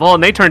crazy level,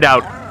 and they turned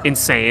out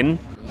insane.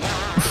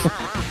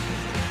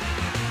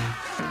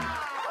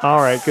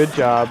 All right, good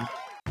job.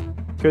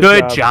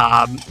 Good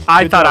job.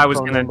 I thought I was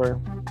phone gonna. number.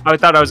 I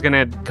thought I was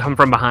gonna come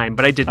from behind,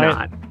 but I did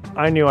not.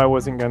 I knew I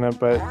wasn't gonna,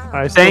 but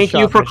I still Thank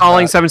you shot for my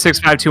calling shot.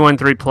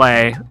 765-213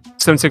 play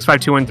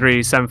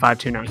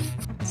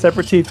 765-213-7529.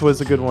 Separate Teeth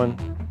was a good one.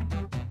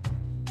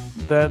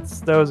 That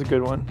was a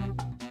good one.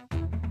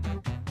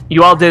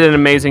 You all did an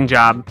amazing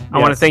job. I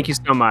want to Yes. thank you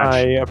so much.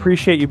 I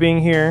appreciate you being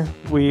here.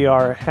 We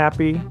are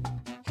happy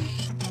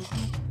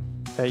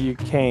that you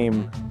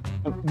came.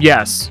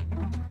 Yes.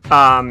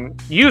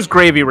 Use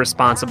gravy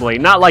responsibly,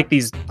 not like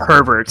these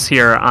perverts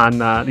here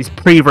on these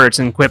preverts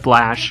in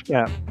Quiplash.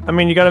 Yeah, I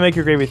mean, you got to make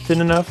your gravy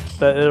thin enough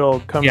that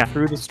it'll come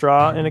through the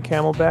straw in a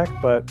Camelback,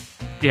 but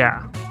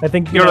yeah, I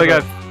think you're like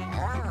a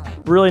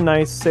really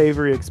nice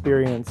savory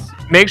experience.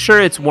 Make sure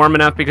it's warm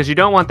enough because you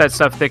don't want that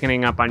stuff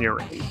thickening up on your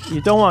ring.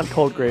 You don't want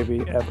cold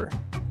gravy ever.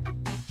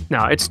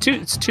 No, it's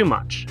too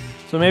much.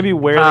 So maybe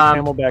wear the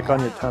Camelback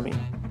on your tummy.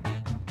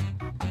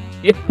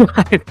 Yeah.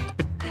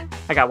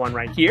 I got one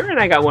right here, and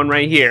I got one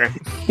right here.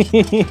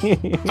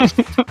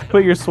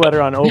 Put your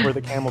sweater on over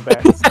the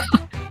Camelbacks.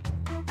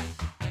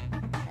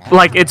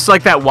 Like it's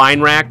like that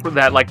wine rack,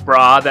 that like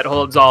bra that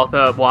holds all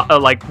the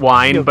like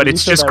wine, Yo, but you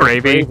it's said just that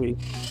was gravy.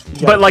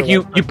 You But like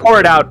you pour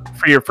it out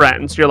for your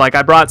friends. You're like,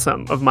 I brought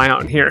some of my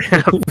own here.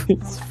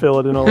 Just fill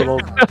it in a little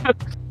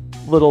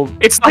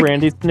it's like,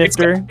 brandy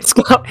snifter.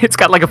 It's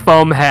got like a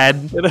foam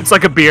head. It's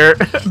like a beer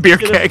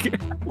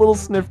keg. Little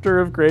snifter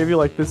of gravy.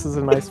 Like, this is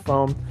a nice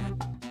foam.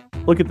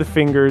 Look at the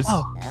fingers.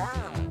 Oh.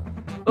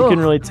 You can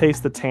really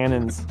taste the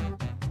tannins.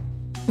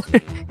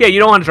 Yeah, you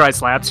don't want to dry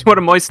slaps. You want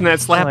to moisten that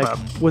slap Like, up.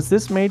 was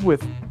this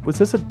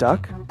a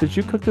duck? Did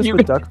you cook this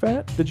with duck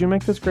fat? Did you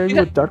make this gravy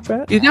with duck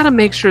fat? You gotta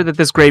make sure that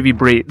this gravy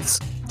breathes.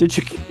 Did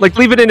you like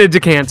leave it in a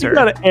decanter? You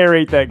gotta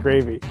aerate that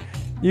gravy.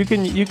 You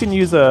can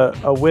use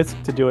a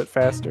whisk to do it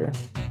faster.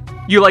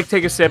 You like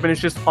take a sip and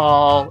it's just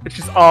all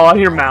on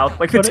your mouth,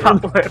 like the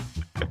top lip.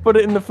 Put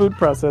it in the food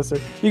processor.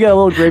 You got a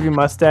little gravy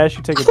mustache.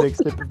 You take a big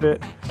sip of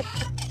it.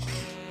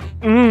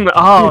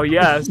 Oh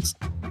yes.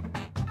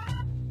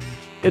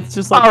 It's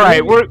just like, all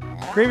right.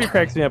 Gravy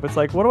cracks me up. It's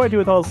like, what do I do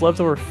with all this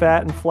leftover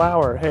fat and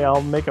flour? Hey,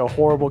 I'll make a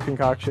horrible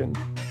concoction.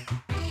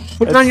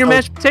 Put it on your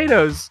mashed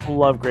potatoes. I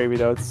love gravy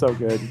though. It's so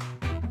good.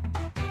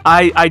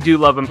 I do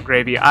love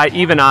gravy.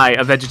 Even I,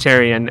 a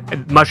vegetarian,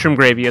 mushroom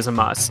gravy is a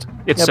must.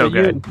 It's so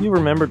good. You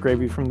remember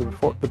gravy from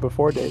the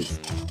before days.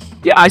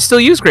 Yeah, I still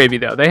use gravy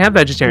though. They have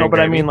vegetarian. No, but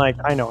gravy. I mean, like,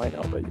 I know,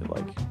 but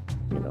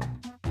you know.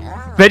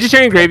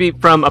 Vegetarian gravy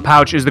from a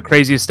pouch is the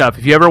craziest stuff.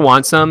 If you ever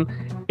want some,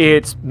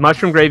 it's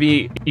mushroom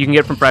gravy you can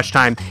get from Fresh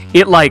Time.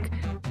 It like,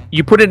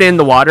 you put it in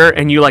the water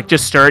and you like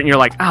just stir it and you're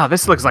like,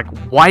 this looks like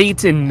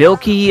white and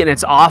milky and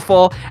it's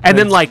awful. And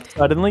then like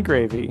suddenly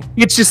gravy.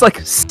 It's just like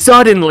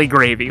suddenly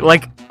gravy,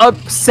 like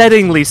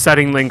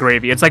upsettingly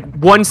gravy. It's like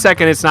 1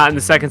 second it's not, and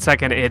the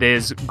second it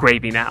is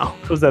gravy now.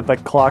 Was that the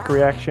clock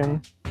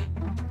reaction?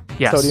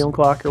 Yes. Sodium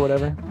clock or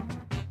whatever?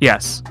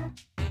 Yes.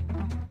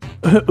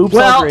 Oops,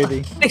 all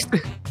gravy.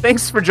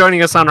 Thanks for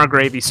joining us on our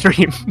gravy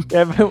stream.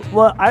 Yeah,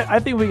 well, I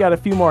think we got a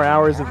few more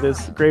hours of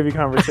this gravy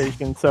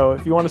conversation, so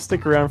if you want to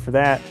stick around for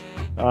that.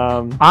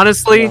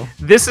 Honestly,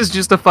 this is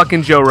just a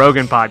fucking Joe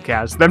Rogan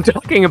podcast. Them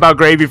talking about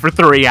gravy for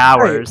 3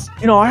 hours.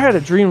 Hey, I had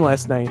a dream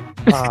last night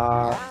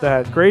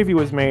that gravy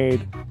was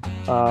made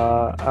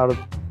out of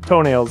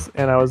toenails,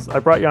 and I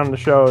brought you on the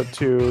show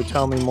to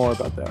tell me more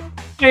about that.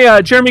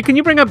 Hey, Jeremy, can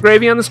you bring up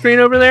gravy on the screen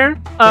over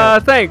there?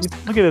 Thanks.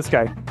 Look at this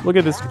guy. Look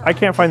at this. I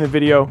can't find the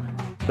video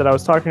that I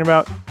was talking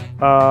about,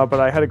 but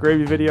I had a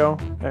gravy video.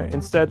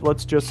 Instead,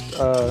 let's just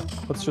play.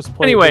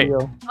 Anyway,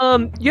 a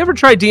video. You ever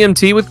try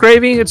DMT with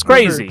gravy? It's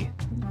crazy.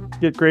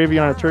 Get gravy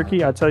on a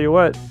turkey. I tell you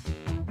what.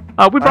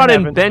 We brought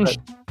in Ben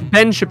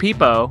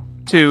Shapipo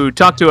to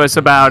talk to us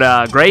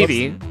about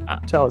gravy.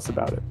 Tell us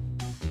about it.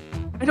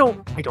 I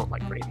don't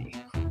like gravy.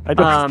 I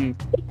don't.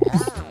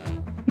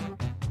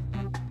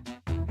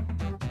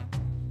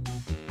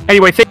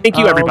 Anyway, thank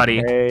you,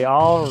 everybody. Okay,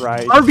 all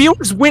right. Our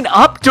viewers went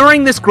up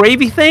during this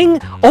gravy thing.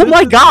 Oh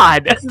my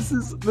god! This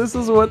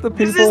is what the people want.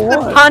 This is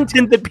the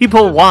content that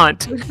people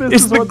want.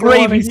 This is the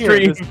gravy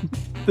stream.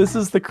 This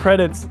is the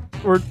credits.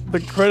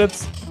 The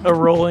credits are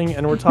rolling,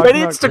 and we're talking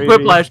credits about to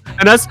gravy. Quiplash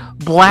and us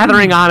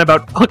blathering on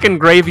about fucking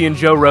gravy and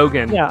Joe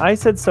Rogan. Yeah, I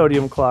said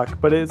sodium clock,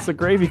 but it's a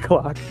gravy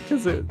clock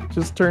because it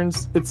just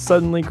turns. It's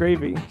suddenly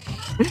gravy.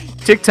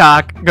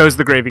 TikTok goes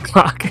the gravy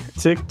clock.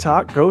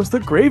 TikTok goes the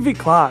gravy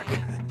clock.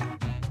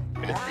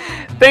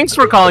 Thanks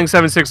for calling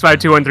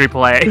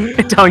 765-213-PLAY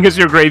and telling us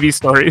your gravy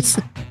stories.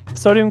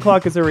 Sodium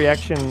clock is a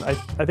reaction. I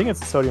think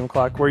it's a sodium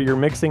clock where you're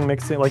mixing,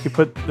 like you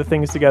put the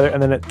things together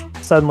and then it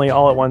suddenly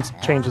all at once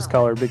changes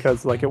color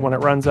because like when it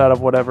runs out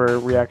of whatever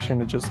reaction,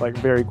 it just like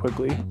very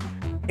quickly,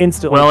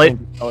 instantly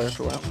changes color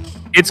after a while.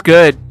 It's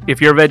good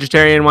if you're a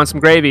vegetarian and want some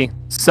gravy.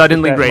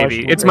 Suddenly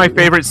Gravy. It's my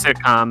favorite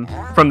sitcom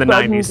from the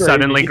 90s.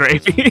 Suddenly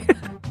Gravy.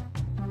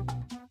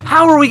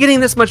 How are we getting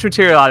this much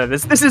material out of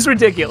this? This is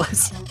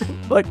ridiculous.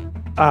 Look,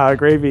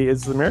 gravy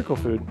is the miracle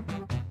food.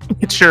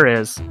 It sure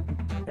is.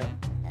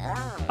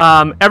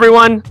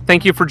 Everyone,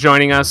 thank you for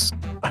joining us.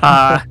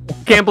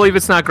 Can't believe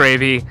it's not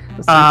gravy.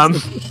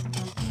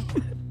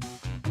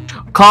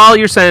 Call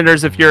your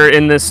senators if you're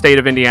in this state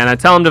of Indiana.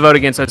 Tell them to vote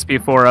against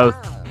SB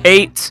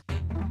 408.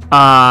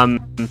 I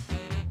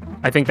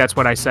think that's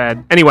what I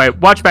said. Anyway,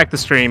 watch back the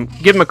stream.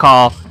 Give them a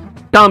call.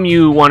 Tell them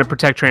you want to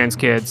protect trans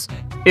kids.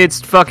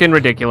 It's fucking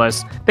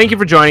ridiculous. Thank you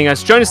for joining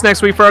us. Join us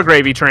next week for our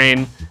gravy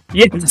train.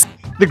 Yes,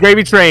 the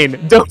gravy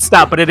train. Don't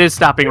stop, but it is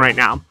stopping right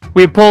now.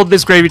 We have pulled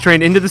this gravy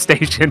train into the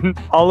station.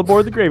 All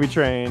aboard the gravy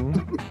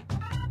train.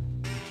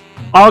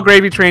 All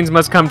gravy trains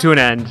must come to an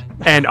end,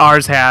 and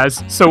ours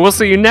has. So we'll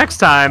see you next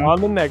time. On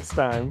the next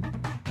time.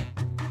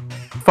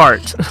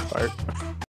 Fart. Fart.